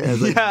Show in it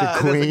as like the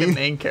queen. That's like the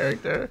main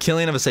character.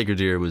 Killing of a Sacred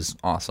Deer was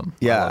awesome.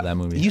 Yeah. I love that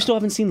movie. You still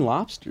haven't seen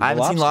Lobster? I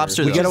haven't seen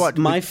Lobster. We though. gotta watch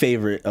my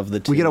favorite of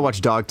the two. We gotta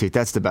watch Dogtooth.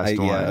 That's the best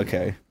one. Yeah,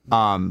 okay.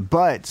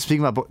 But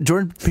speaking about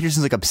Jordan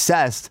Peterson's like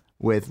obsessed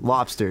with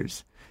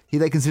lobsters. He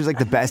like considers like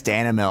the best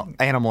animal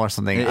or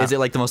something. Is it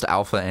like the most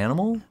alpha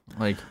animal?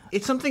 Like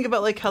It's something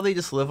about like how they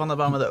just live on the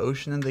bottom of the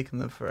ocean and they can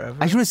live forever.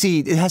 I just want to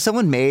see. Has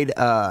someone made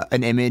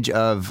an image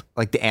of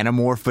like the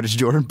Animorph, but it's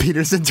Jordan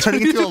Peterson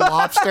turning into a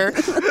lobster? No,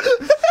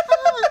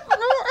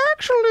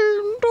 actually,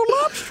 the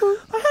lobster.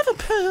 I have a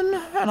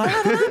pen and I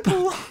have an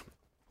apple.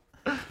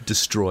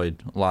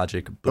 destroyed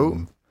logic.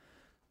 Boom.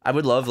 I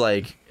would love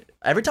like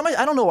every time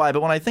I don't know why,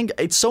 but when I think,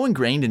 it's so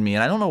ingrained in me,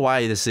 and I don't know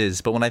why this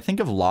is, but when I think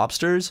of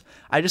lobsters,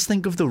 I just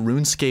think of the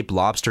RuneScape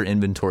lobster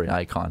inventory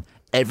icon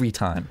every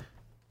time.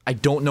 I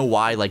don't know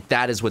why. Like,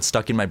 that is what's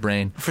stuck in my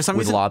brain for some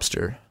with reason,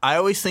 lobster. I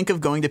always think of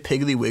going to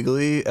Piggly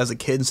Wiggly as a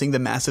kid and seeing the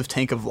massive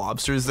tank of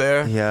lobsters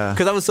there. Yeah.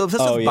 Because I was so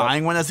obsessed with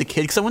buying one as a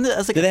kid. Because I wanted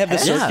as like. Did they have the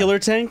circular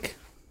tank?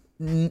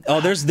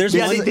 Oh, there's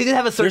yeah, one. they did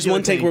have a circular There's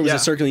one tank where it was yeah. a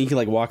circle and you can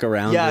like walk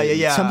around.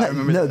 Yeah.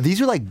 No,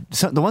 these are like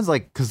the ones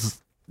like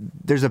because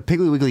there's a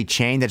Piggly Wiggly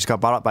chain that just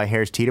got bought up by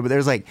Harris Teeter, but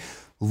there's like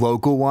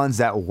local ones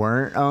that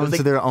weren't owned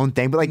to their own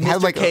thing, but like Mr.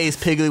 had like K's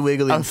Piggly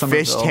Wiggly a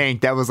fish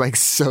tank that was like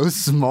so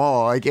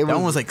small. Like that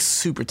one was like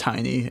super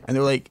tiny, and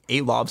there were like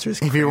 8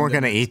 lobsters. If you weren't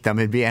gonna eat them,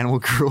 it'd be animal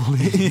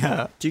cruelty.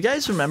 Yeah. Do you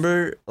guys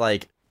remember,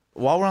 like,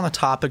 while we're on the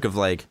topic of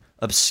like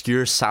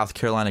obscure South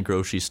Carolina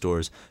grocery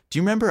stores, do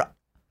you remember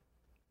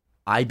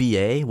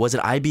IBA? Was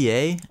it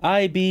IBA?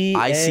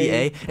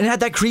 ICA? And it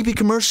had that creepy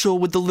commercial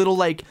with the little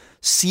like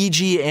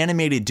CG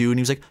animated dude, and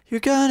he was like, "You're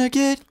gonna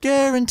get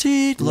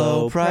guaranteed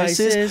low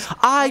prices."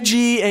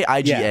 IGA. Yeah,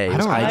 I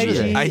don't know.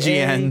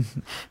 IGN.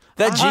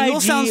 That jingle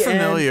sounds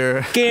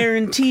familiar.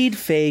 Guaranteed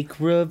fake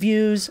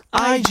reviews.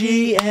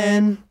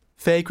 IGN.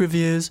 Fake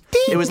reviews.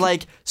 It was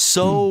like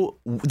so.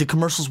 The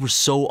commercials were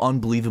so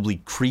unbelievably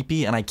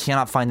creepy, and I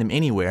cannot find them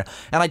anywhere.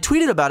 And I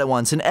tweeted about it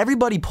once, and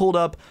everybody pulled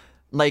up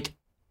like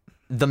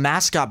the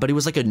mascot, but it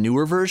was like a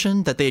newer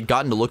version that they had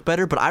gotten to look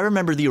better. But I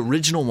remember the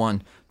original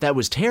one that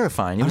was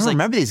terrifying. It was I don't like,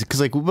 remember these because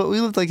like we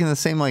lived like in the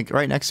same like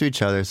right next to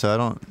each other, so I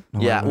don't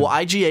know. Yeah, well,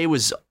 IGA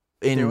was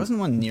in There wasn't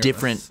one near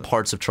different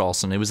parts of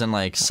Charleston. It was in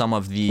like some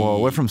of the.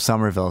 Well, we're from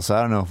Somerville, so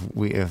I don't know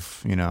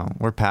if you know,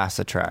 we're past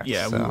the tracks.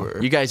 Yeah, so. we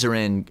were. You guys are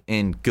in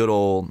good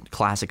old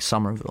classic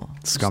Somerville.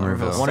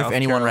 Somerville. I wonder if South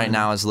anyone right Carolina.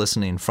 now is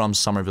listening from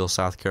Somerville,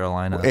 South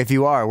Carolina. If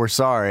you are, we're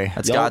sorry.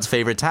 That's God's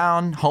favorite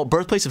town,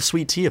 birthplace of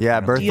sweet tea. Yeah,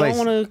 apparently. Do y'all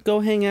want to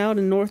go hang out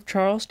in North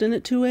Charleston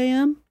at 2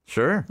 a.m.?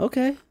 Sure.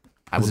 Okay.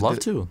 I would love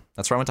to.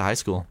 That's where I went to high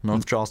school,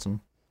 North Charleston.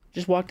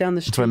 Just walk down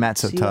the street. That's why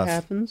Matt's so see tough. What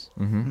happens.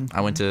 Mm-hmm.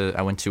 I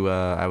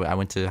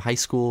went to high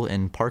school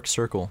in Park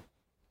Circle,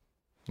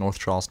 North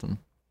Charleston.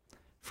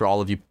 For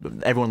all of you,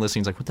 everyone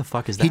listening is like, what the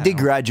fuck is that? He did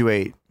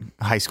graduate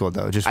high school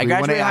though. Just I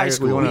graduated high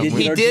school.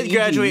 He did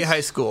graduate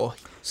high school.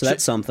 So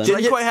that's something.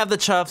 Didn't quite have the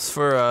chops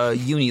for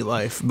uni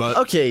life, but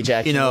Okay,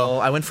 Jack. You know,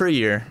 I went for a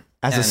year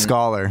as a and-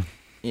 scholar.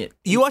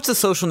 you watched The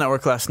Social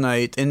Network last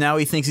night, and now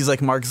he thinks he's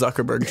like Mark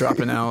Zuckerberg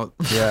dropping out.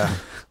 Yeah.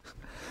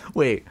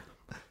 Wait,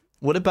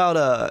 what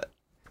about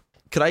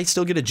could I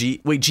still get a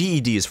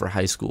GED is for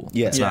high school.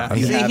 Yeah. It's not.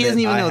 You See, have he doesn't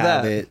it, even I know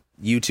have that. It.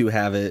 You two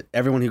have it.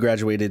 Everyone who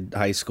graduated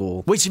high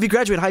school. Wait, so if you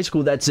graduate high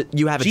school, that's it.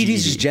 You have a GED. GED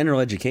is just general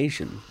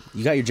education.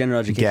 You got your general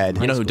education. Dead.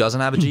 from You know high who school.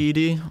 doesn't have a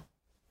GED?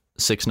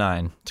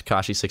 6ix9ine,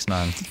 Tekashi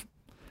 6ix9ine.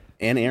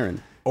 And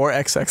Aaron. Or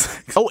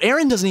XX. Oh,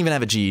 Aaron doesn't even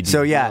have a GED.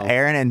 So yeah,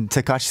 Aaron and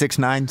Tekashi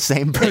 6ix9ine,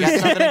 same They got person.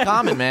 something in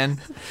common, man.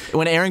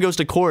 When Aaron goes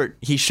to court,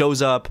 he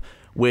shows up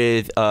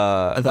with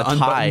a tie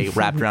unbuttoned-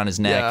 wrapped around his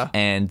neck, Yeah.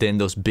 and then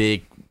those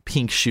big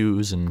pink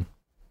shoes, and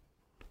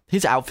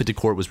his outfit to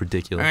court was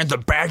ridiculous. And the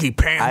baggy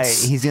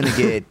pants. He's going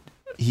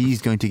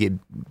to get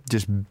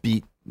just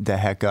beat the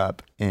heck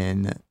up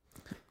in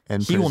He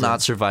prison. will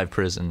not survive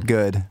prison.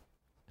 Good.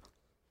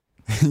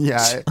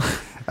 Yeah,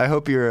 I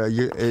hope you're.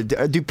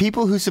 Do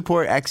people who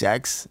support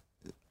XX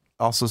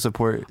also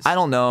support? I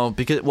don't know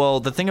because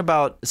the thing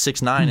about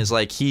 6ix9ine is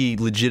like he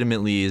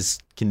legitimately is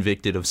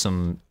convicted of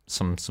some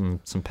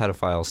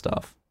pedophile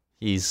stuff.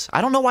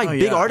 I don't know why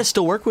big artists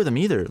still work with him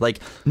either. Like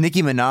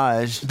Nicki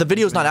Minaj. The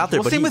video's not out there,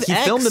 Well, but same he with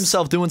X. filmed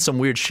himself doing some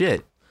weird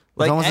shit.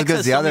 Like almost as X good has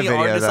as the so other many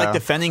video, artists like though.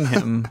 defending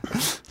him.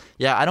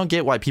 Yeah, I don't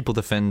get why people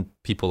defend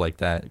people like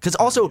that. Because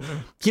also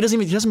he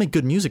doesn't make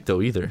good music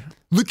though either.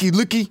 Looky.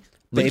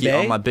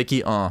 Licky on my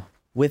Bicky,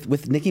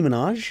 With Nicki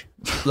Minaj?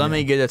 Let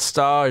me get it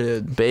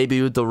started.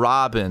 Baby with the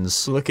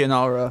Robins. Looking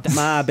all rough.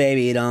 My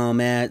baby don't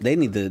man. They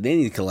need to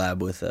collab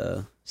with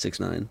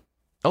 6ix9ine.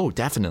 Oh,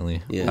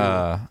 definitely.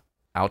 Yeah.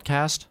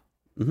 Outcast.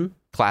 Mm-hmm.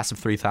 Class of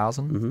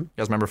 3000. Mm-hmm. You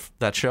guys remember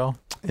that show?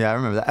 Yeah, I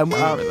remember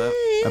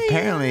that.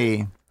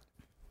 Apparently,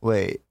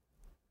 wait,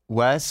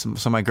 Wes.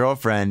 So my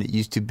girlfriend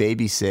used to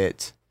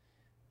babysit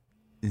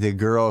the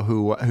girl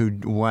who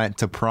went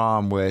to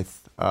prom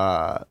with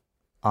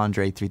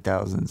Andre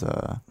 3000's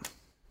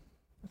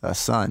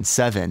son,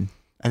 Seven.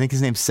 I think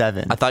his name's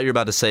Seven. I thought you were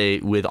about to say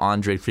with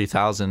Andre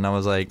 3000. I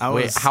was like,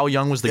 wait, how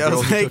young was the Yeah, I girl?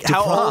 was who like, took to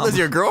how prom? old is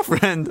your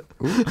girlfriend?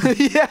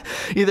 Yeah,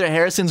 either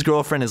Harrison's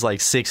girlfriend is like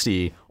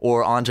 60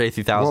 or Andre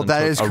 3000. Well, that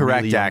took is a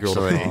correct, really young girl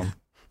to actually. prom.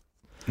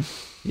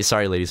 Yeah,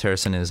 sorry, ladies.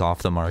 Harrison is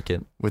off the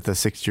market with a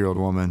 6-year-old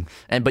woman.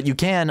 But you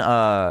can.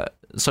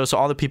 So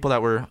all the people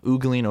that were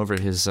oogling over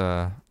his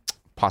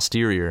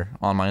posterior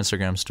on my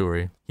Instagram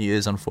story, he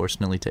is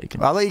unfortunately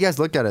taken. I'll let you guys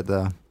look at it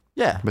though.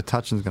 Yeah, but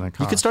touching's gonna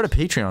cost. You could start a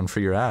Patreon for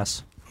your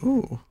ass.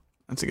 Ooh,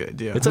 that's a good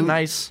idea. It's a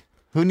nice.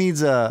 Who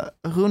needs to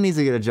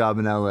get a job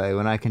in LA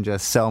when I can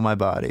just sell my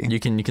body? You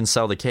can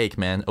sell the cake,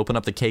 man. Open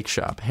up the cake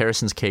shop,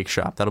 Harrison's Cake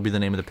Shop. That'll be the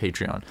name of the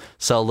Patreon.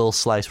 Sell a little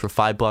slice for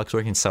 $5, or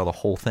you can sell the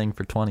whole thing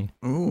for $20.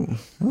 Ooh,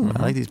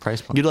 I like these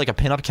price points. You do like a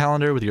pinup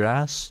calendar with your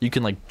ass. You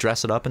can like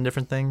dress it up in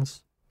different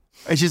things.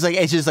 It's just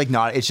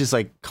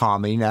like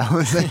comedy now.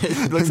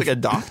 It looks like a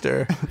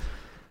doctor.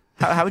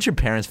 How would your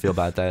parents feel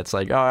about that? It's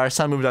like, oh, our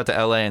son moved out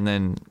to LA and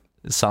then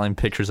selling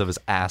pictures of his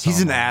ass.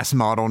 He's an ass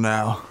model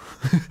now.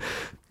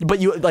 But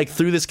you like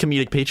through this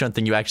comedic Patreon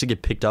thing, you actually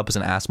get picked up as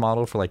an ass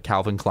model for like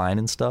Calvin Klein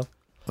and stuff.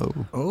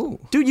 Oh,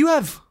 dude, you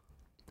have.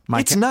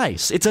 It's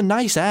nice. It's a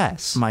nice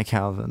ass. My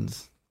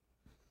Calvins.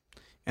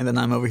 And then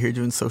I'm over here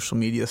doing social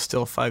media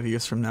still 5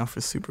 years from now for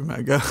Super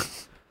Mega.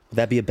 Would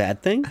that be a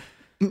bad thing?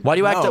 Why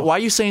do you act? Why are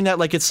you saying that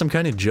like it's some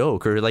kind of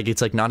joke or like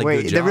it's like not a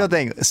good job? The real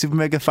thing, Super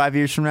Mega 5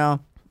 years from now.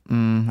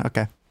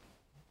 Okay.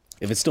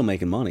 If it's still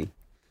making money,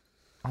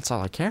 that's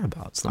all I care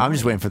about. I'm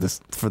just waiting for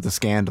the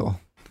scandal.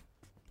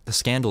 The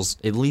scandal's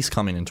at least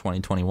coming in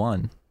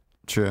 2021.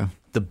 True.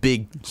 The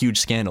big, huge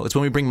scandal. It's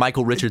when we bring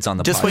Michael Richards on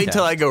the podcast. Just wait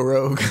till I go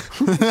rogue.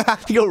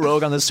 You go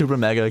rogue on the Super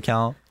Mega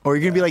account. Or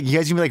you're gonna be like, you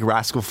guys gonna be like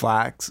Rascal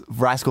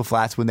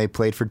Flatts when they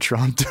played for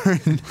Trump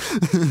during.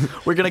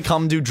 We're gonna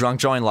come do Drunk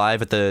Drawing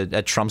Live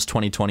at Trump's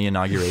 2020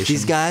 inauguration.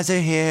 These guys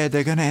are here.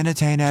 They're gonna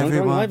entertain Drunk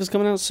everyone. Drawing Live is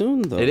coming out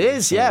soon, though. It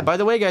is, yeah. By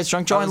the way, guys,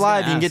 Drunk Drawing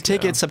Live, you can get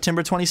tickets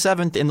September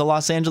 27th in the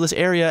Los Angeles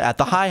area at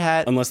the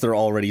Hi-Hat. Unless they're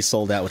already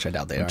sold out, which I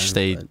doubt they are. Which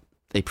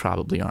they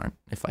probably aren't,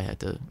 if I had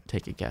to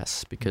take a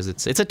guess, because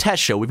it's a test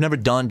show. We've never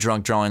done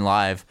Drunk Drawing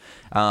Live.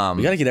 We got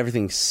to get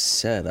everything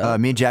set up.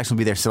 Me and Jackson will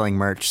be there selling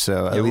merch,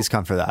 so at least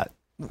come for that.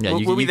 Yeah,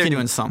 we'll be there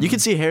doing something. You can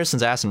see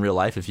Harrison's ass in real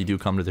life if you do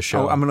come to the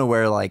show. I'm gonna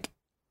wear like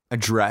a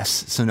dress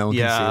so no one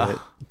can see it.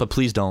 But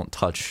please don't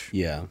touch.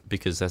 Yeah,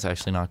 because that's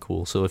actually not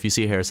cool. So if you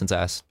see Harrison's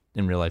ass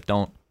in real life,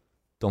 don't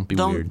be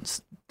weird.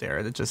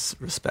 Stare to just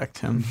respect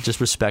him. Just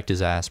respect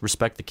his ass.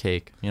 Respect the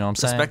cake. You know what I'm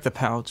saying? Respect the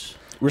pouch.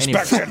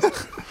 Respect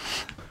it.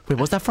 Wait,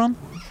 what's that from?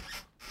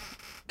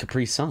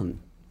 Capri Sun.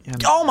 Yeah,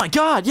 oh my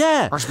God,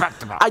 yeah.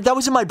 Respect the that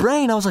was in my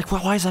brain. I was like,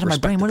 well, why is that in my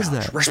brain? What is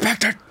that?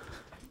 Respect it.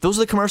 Those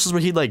are the commercials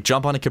where he'd like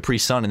jump on a Capri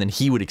Sun and then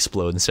he would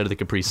explode instead of the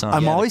Capri Sun.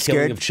 I'm always the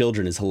killing scared of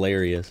children is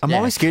hilarious. I'm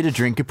always scared to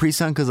drink Capri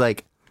Sun because,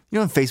 like, you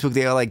know, on Facebook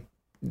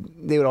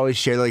they would always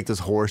share like those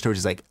horror stories.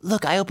 It's like,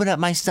 look, I opened up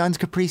my son's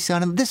Capri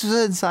Sun and this was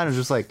inside. It was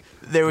just like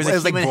there was a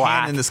human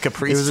hand in this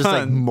Capri Sun. It was just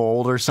like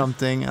mold or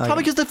something.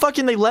 Probably because there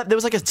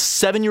was like a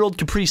 7-year-old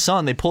Capri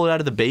Sun. They pulled it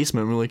out of the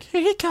basement and we're like,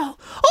 here you go.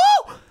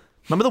 Oh!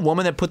 Remember the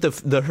woman that put the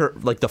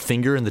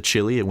finger in the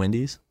chili at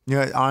Wendy's? You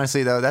know,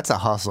 honestly though, that's a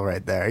hustle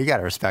right there. You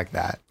gotta respect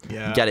that.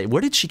 Yeah. You got it.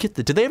 Where did she get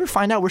did they ever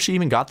find out where she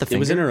even got the finger? It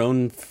was in her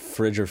own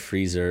fridge or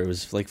freezer. It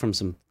was like from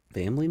some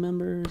family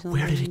member or something.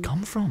 Where did it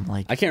come from?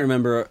 Like I can't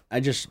remember.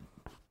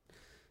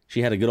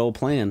 She had a good old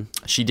plan.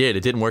 She did.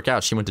 It didn't work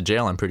out. She went to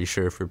jail, I'm pretty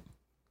sure,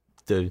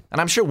 and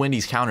I'm sure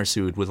Wendy's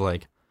countersued with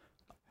like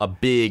a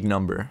big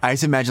number. I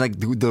just imagine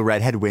like the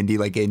redhead Wendy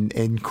like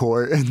in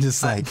court and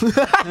just like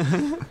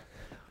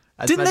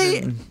Didn't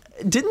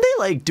they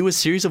like do a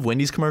series of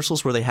Wendy's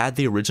commercials where they had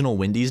the original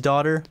Wendy's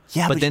daughter?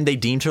 Yeah, but then they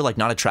deemed her like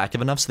not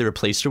attractive enough, so they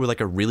replaced her with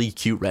like a really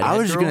cute redhead I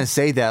was just girl? gonna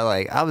say that,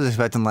 like, I was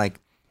expecting like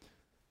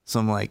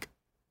some like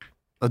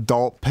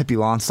adult Peppy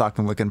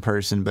Longstocking looking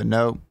person, but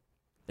no.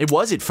 It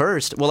was at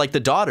first. Well, like the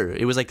daughter.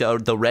 It was like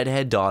the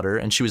redhead daughter,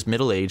 and she was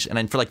middle aged. And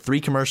then for like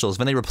 3 commercials,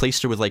 then they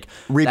replaced her with like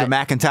Reba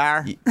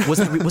McEntire. Was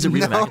it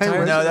Reba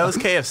McEntire? No, that was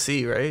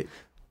KFC, right?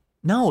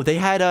 No, they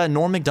had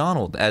Norm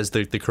Macdonald as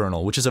the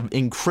Colonel, which is an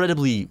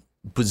incredibly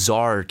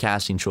bizarre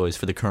casting choice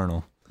for the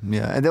Colonel.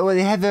 Yeah, and then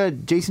they had the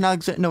Jason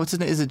Alexander. No, what's his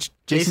name? Is it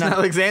Jason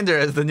Alexander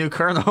as the new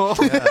Colonel?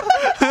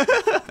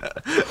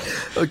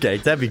 Okay,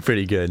 that'd be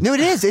pretty good. No, it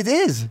is. It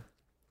is.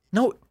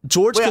 No,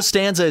 George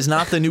Costanza is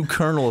not the new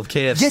Colonel of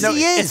KFC. Yes,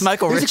 he is. It's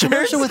Michael Richards. There's a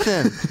commercial with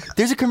him.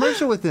 There's a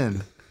commercial with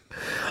him.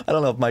 I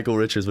don't know if Michael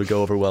Richards would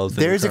go over well as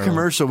the There's new a Colonel.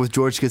 commercial with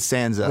George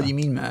Costanza. What do you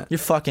mean, Matt? You're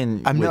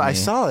fucking. I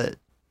saw it.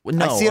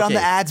 No, I see it on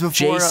the ads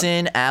before.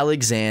 Jason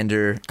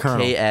Alexander,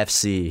 Colonel.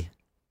 KFC.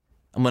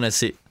 I'm gonna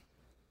see.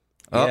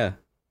 Oh. Yeah.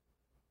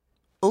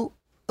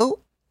 Oh.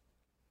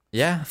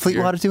 Yeah.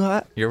 Fleetwater too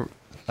hot? You're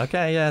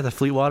okay. Yeah, the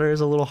Fleetwater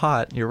is a little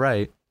hot. You're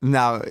right.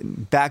 Now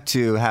back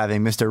to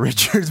having Mr.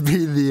 Richards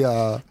be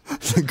the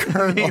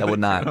Colonel. That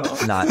would not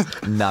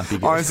be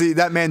good. Honestly,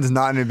 that man does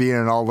not need to be in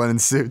an all linen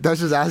suit.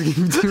 That's just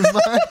asking too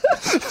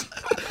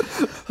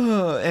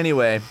much.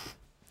 Anyway,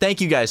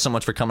 thank you guys so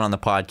much for coming on the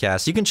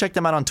podcast. You can check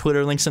them out on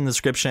Twitter. Links in the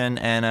description.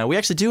 And we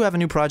actually do have a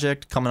new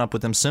project coming up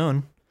with them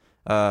soon.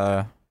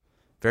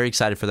 Very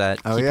excited for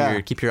that.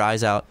 Keep your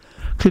eyes out.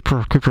 Keep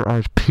your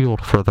eyes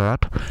peeled for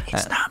that.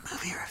 It's not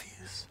movie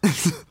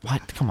reviews.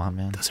 What? Come on,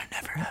 man. Those are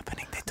never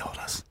happening. They told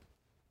us.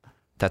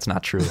 That's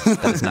not true.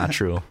 That is not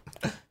true.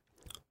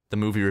 The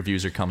movie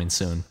reviews are coming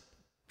soon.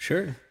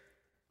 Sure.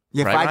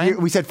 Yeah, Right, 5 years.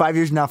 We said 5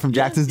 years now from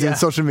Jackson's doing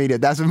social media.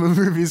 That's when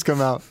movie reviews come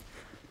out.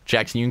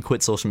 Jackson, you can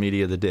quit social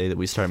media the day that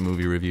we start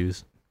movie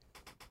reviews.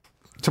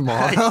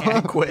 Tomorrow. I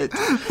can't quit.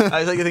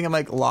 I think I'm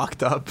like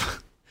locked up.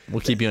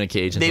 We'll keep you in a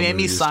cage. They made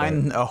me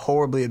sign a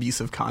horribly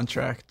abusive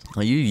contract.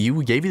 Well,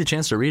 you gave you the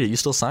chance to read it. You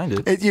still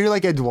signed it. You're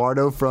like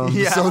Eduardo from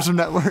The Social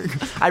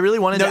Network. I really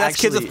wanted to that's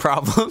kids with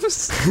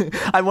problems.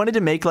 I wanted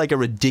to make like a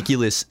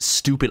ridiculous,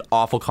 stupid,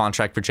 awful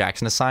contract for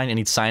Jackson to sign, and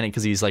he'd sign it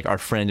because he's like our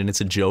friend and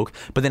it's a joke,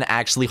 but then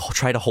actually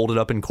try to hold it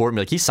up in court and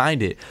be like, he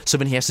signed it. So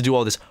then he has to do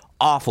all this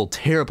awful,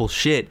 terrible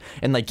shit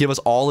and like give us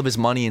all of his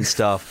money and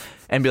stuff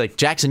and be like,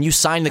 Jackson, you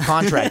signed the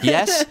contract.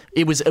 Yes,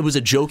 it was a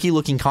jokey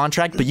looking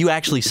contract, but you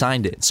actually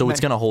signed it, so it's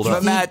gonna hold up.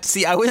 But Matt,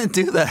 see, I wouldn't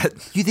do that.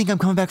 You think I'm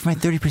coming back for my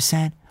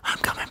 30%? I'm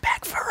coming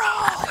back for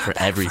all. For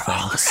everything.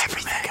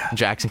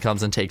 Jackson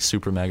comes and takes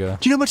Super Mega.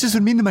 Do you know how much this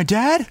would mean to my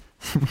dad?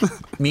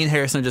 Me and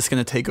Harrison are just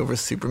gonna take over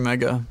Super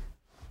Mega.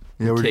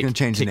 Yeah, we're gonna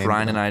change the name. Take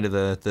Ryan and I to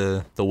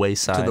the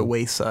wayside. To the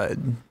wayside.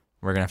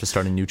 We're gonna have to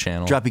start a new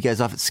channel. Drop you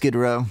guys off at Skid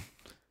Row.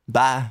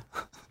 Bye.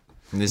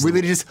 We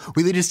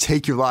literally just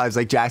take your lives.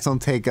 Like Jackson will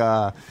take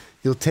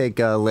you'll take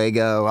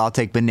Lego. I'll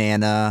take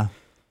banana.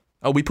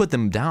 Oh, we put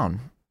them down.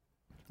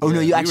 Oh no,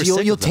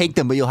 you'll take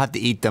them, but you'll have to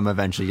eat them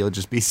eventually. You'll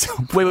just be so.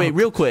 Wait,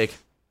 real quick.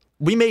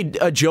 We made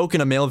a joke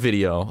in a mail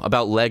video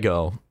about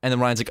Lego, and then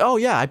Ryan's like, "Oh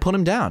yeah, I put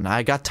him down.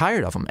 I got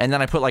tired of him." And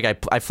then I put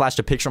I flashed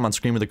a picture on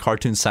screen with a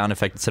cartoon sound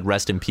effect that said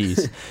 "Rest in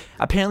peace."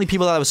 Apparently,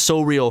 people thought it was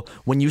so real.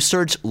 When you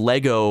search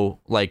Lego,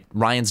 like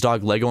Ryan's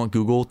dog Lego on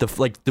Google,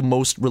 the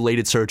most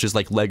related search is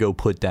like Lego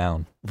put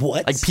down.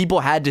 What? Like people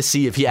had to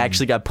see if he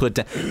actually got put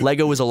down.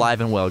 Lego was alive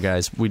and well,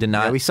 guys. We did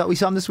not. Yeah, we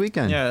saw him this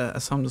weekend. Yeah, I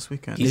saw him this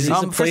weekend. He's a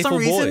for some playful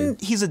reason,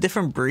 boy. he's a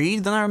different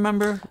breed than I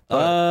remember.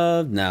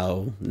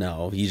 No.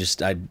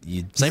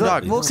 Same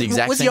dog. Well, It's the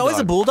exact was same he always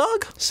dog. a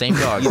bulldog? Same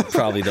dog. You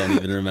probably don't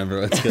even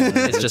remember what's going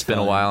on. It's just been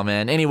a while,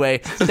 man. Anyway,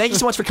 thank you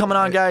so much for coming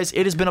on, guys.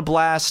 It has been a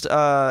blast.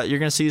 You're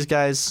gonna see these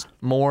guys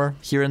more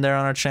here and there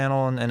on our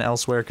channel and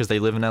elsewhere because they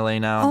live in LA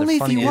now. Only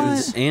They're if you funny want.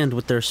 dudes. And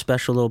with their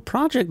special little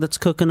project that's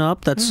cooking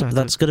up, that's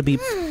gonna be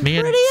Me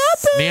and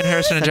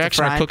Harrison and That's a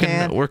Jackson are frying cooking.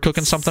 pan. We're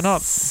cooking something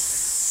up.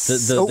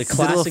 the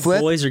classic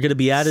flip. boys are gonna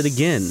be at it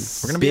again.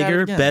 We're gonna be at it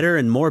bigger, again. better,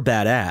 and more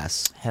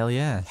badass. Hell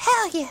yeah.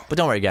 Hell yeah. But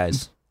don't worry,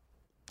 guys.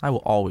 I will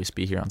always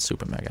be here on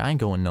Super Mega. I ain't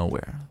going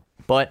nowhere.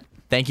 But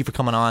thank you for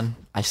coming on.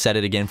 I said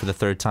it again for the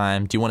third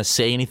time. Do you want to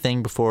say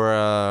anything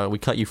before we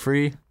cut you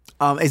free?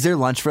 Is there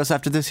lunch for us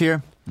after this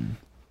here?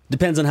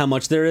 Depends on how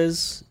much there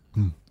is.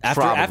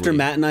 After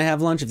Matt and I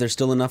have lunch, if there's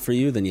still enough for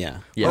you, then yeah.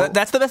 Well,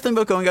 that's the best thing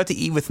about going out to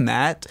eat with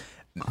Matt.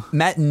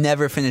 Matt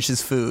never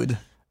finishes food.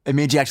 And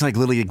me and Jackson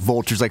literally like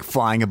vultures like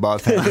flying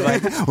above him.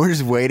 Like, we're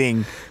just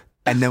waiting,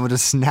 and then we'll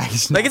just snack.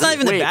 Like it's not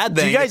even a bad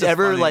thing. Do you guys It's just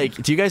ever funny.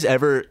 do you guys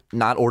ever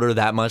not order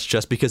that much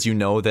just because you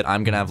know that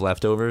I'm gonna have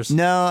leftovers?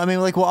 No, I mean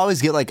like we'll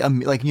always get like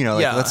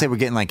Yeah. let's say we're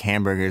getting like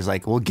hamburgers,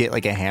 like we'll get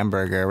like a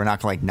hamburger. We're not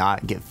gonna like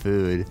not get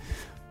food.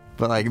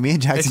 But like me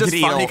and Jackson, It's just could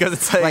eat funny 'cause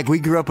it's like- we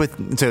grew up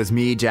with, so it's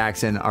me,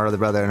 Jackson, our other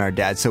brother, and our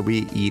dad. So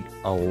we eat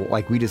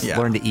we just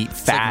learned to eat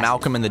It's fast. like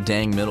Malcolm in the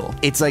dang middle.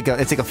 It's like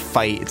a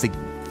fight. It's like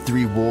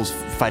three wolves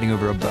fighting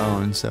over a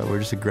bone. So we're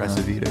just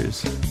aggressive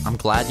eaters. I'm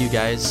glad you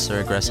guys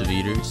are aggressive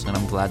eaters, and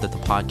I'm glad that the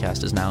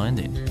podcast is now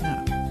ending.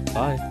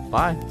 Bye.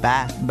 Bye.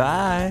 Bye.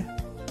 Bye.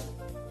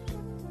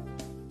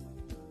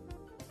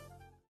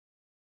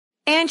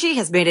 Angie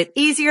has made it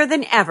easier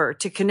than ever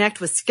to connect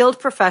with skilled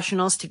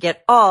professionals to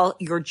get all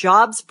your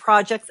jobs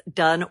projects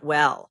done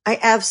well. I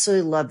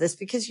absolutely love this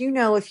because,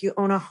 if you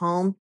own a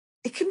home,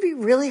 it can be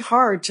really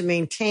hard to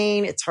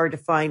maintain. It's hard to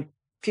find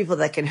people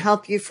that can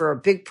help you for a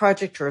big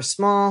project or a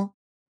small.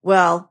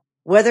 Well,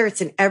 whether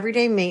it's in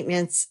everyday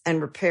maintenance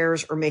and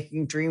repairs or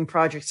making dream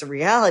projects a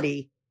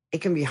reality,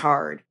 it can be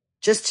hard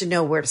just to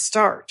know where to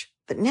start.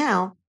 But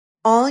now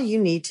all you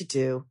need to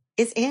do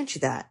is Angie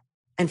that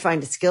and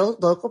find a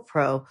skilled local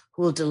pro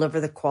who will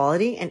deliver the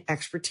quality and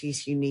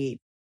expertise you need.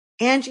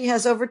 Angie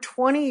has over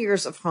 20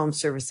 years of home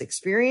service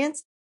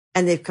experience,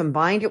 and they've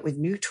combined it with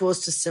new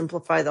tools to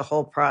simplify the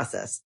whole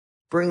process.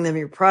 Bring them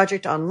your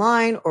project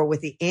online or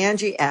with the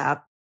Angie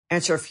app,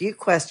 answer a few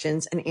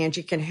questions, and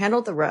Angie can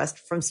handle the rest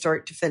from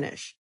start to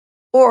finish.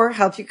 Or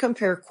help you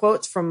compare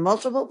quotes from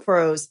multiple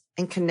pros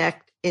and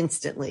connect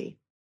instantly,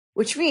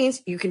 which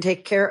means you can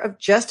take care of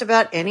just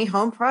about any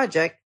home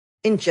project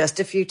in just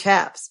a few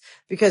taps.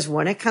 Because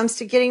when it comes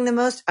to getting the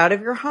most out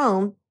of your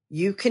home,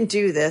 you can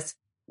do this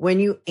when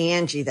you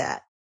Angie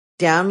that.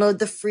 Download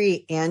the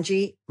free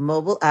Angie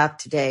mobile app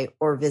today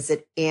or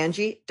visit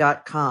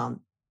Angie.com.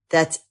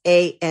 That's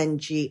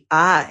ANGI.com.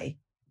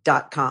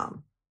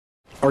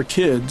 Our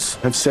kids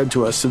have said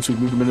to us since we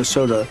moved to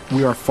Minnesota,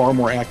 we are far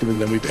more active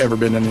than we've ever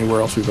been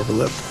anywhere else we've ever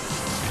lived.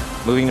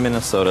 Moving to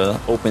Minnesota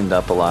opened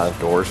up a lot of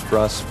doors for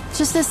us.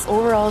 Just this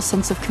overall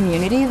sense of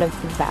community, of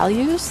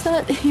values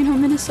that,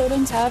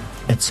 Minnesotans have.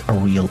 It's a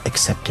real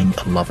accepting,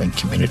 loving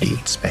community,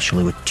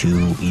 especially with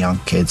two young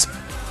kids.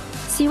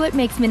 See what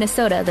makes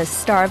Minnesota the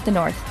star of the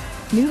North.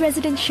 New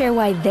residents share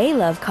why they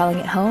love calling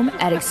it home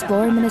at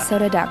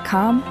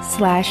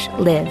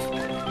exploreminnesota.com/live.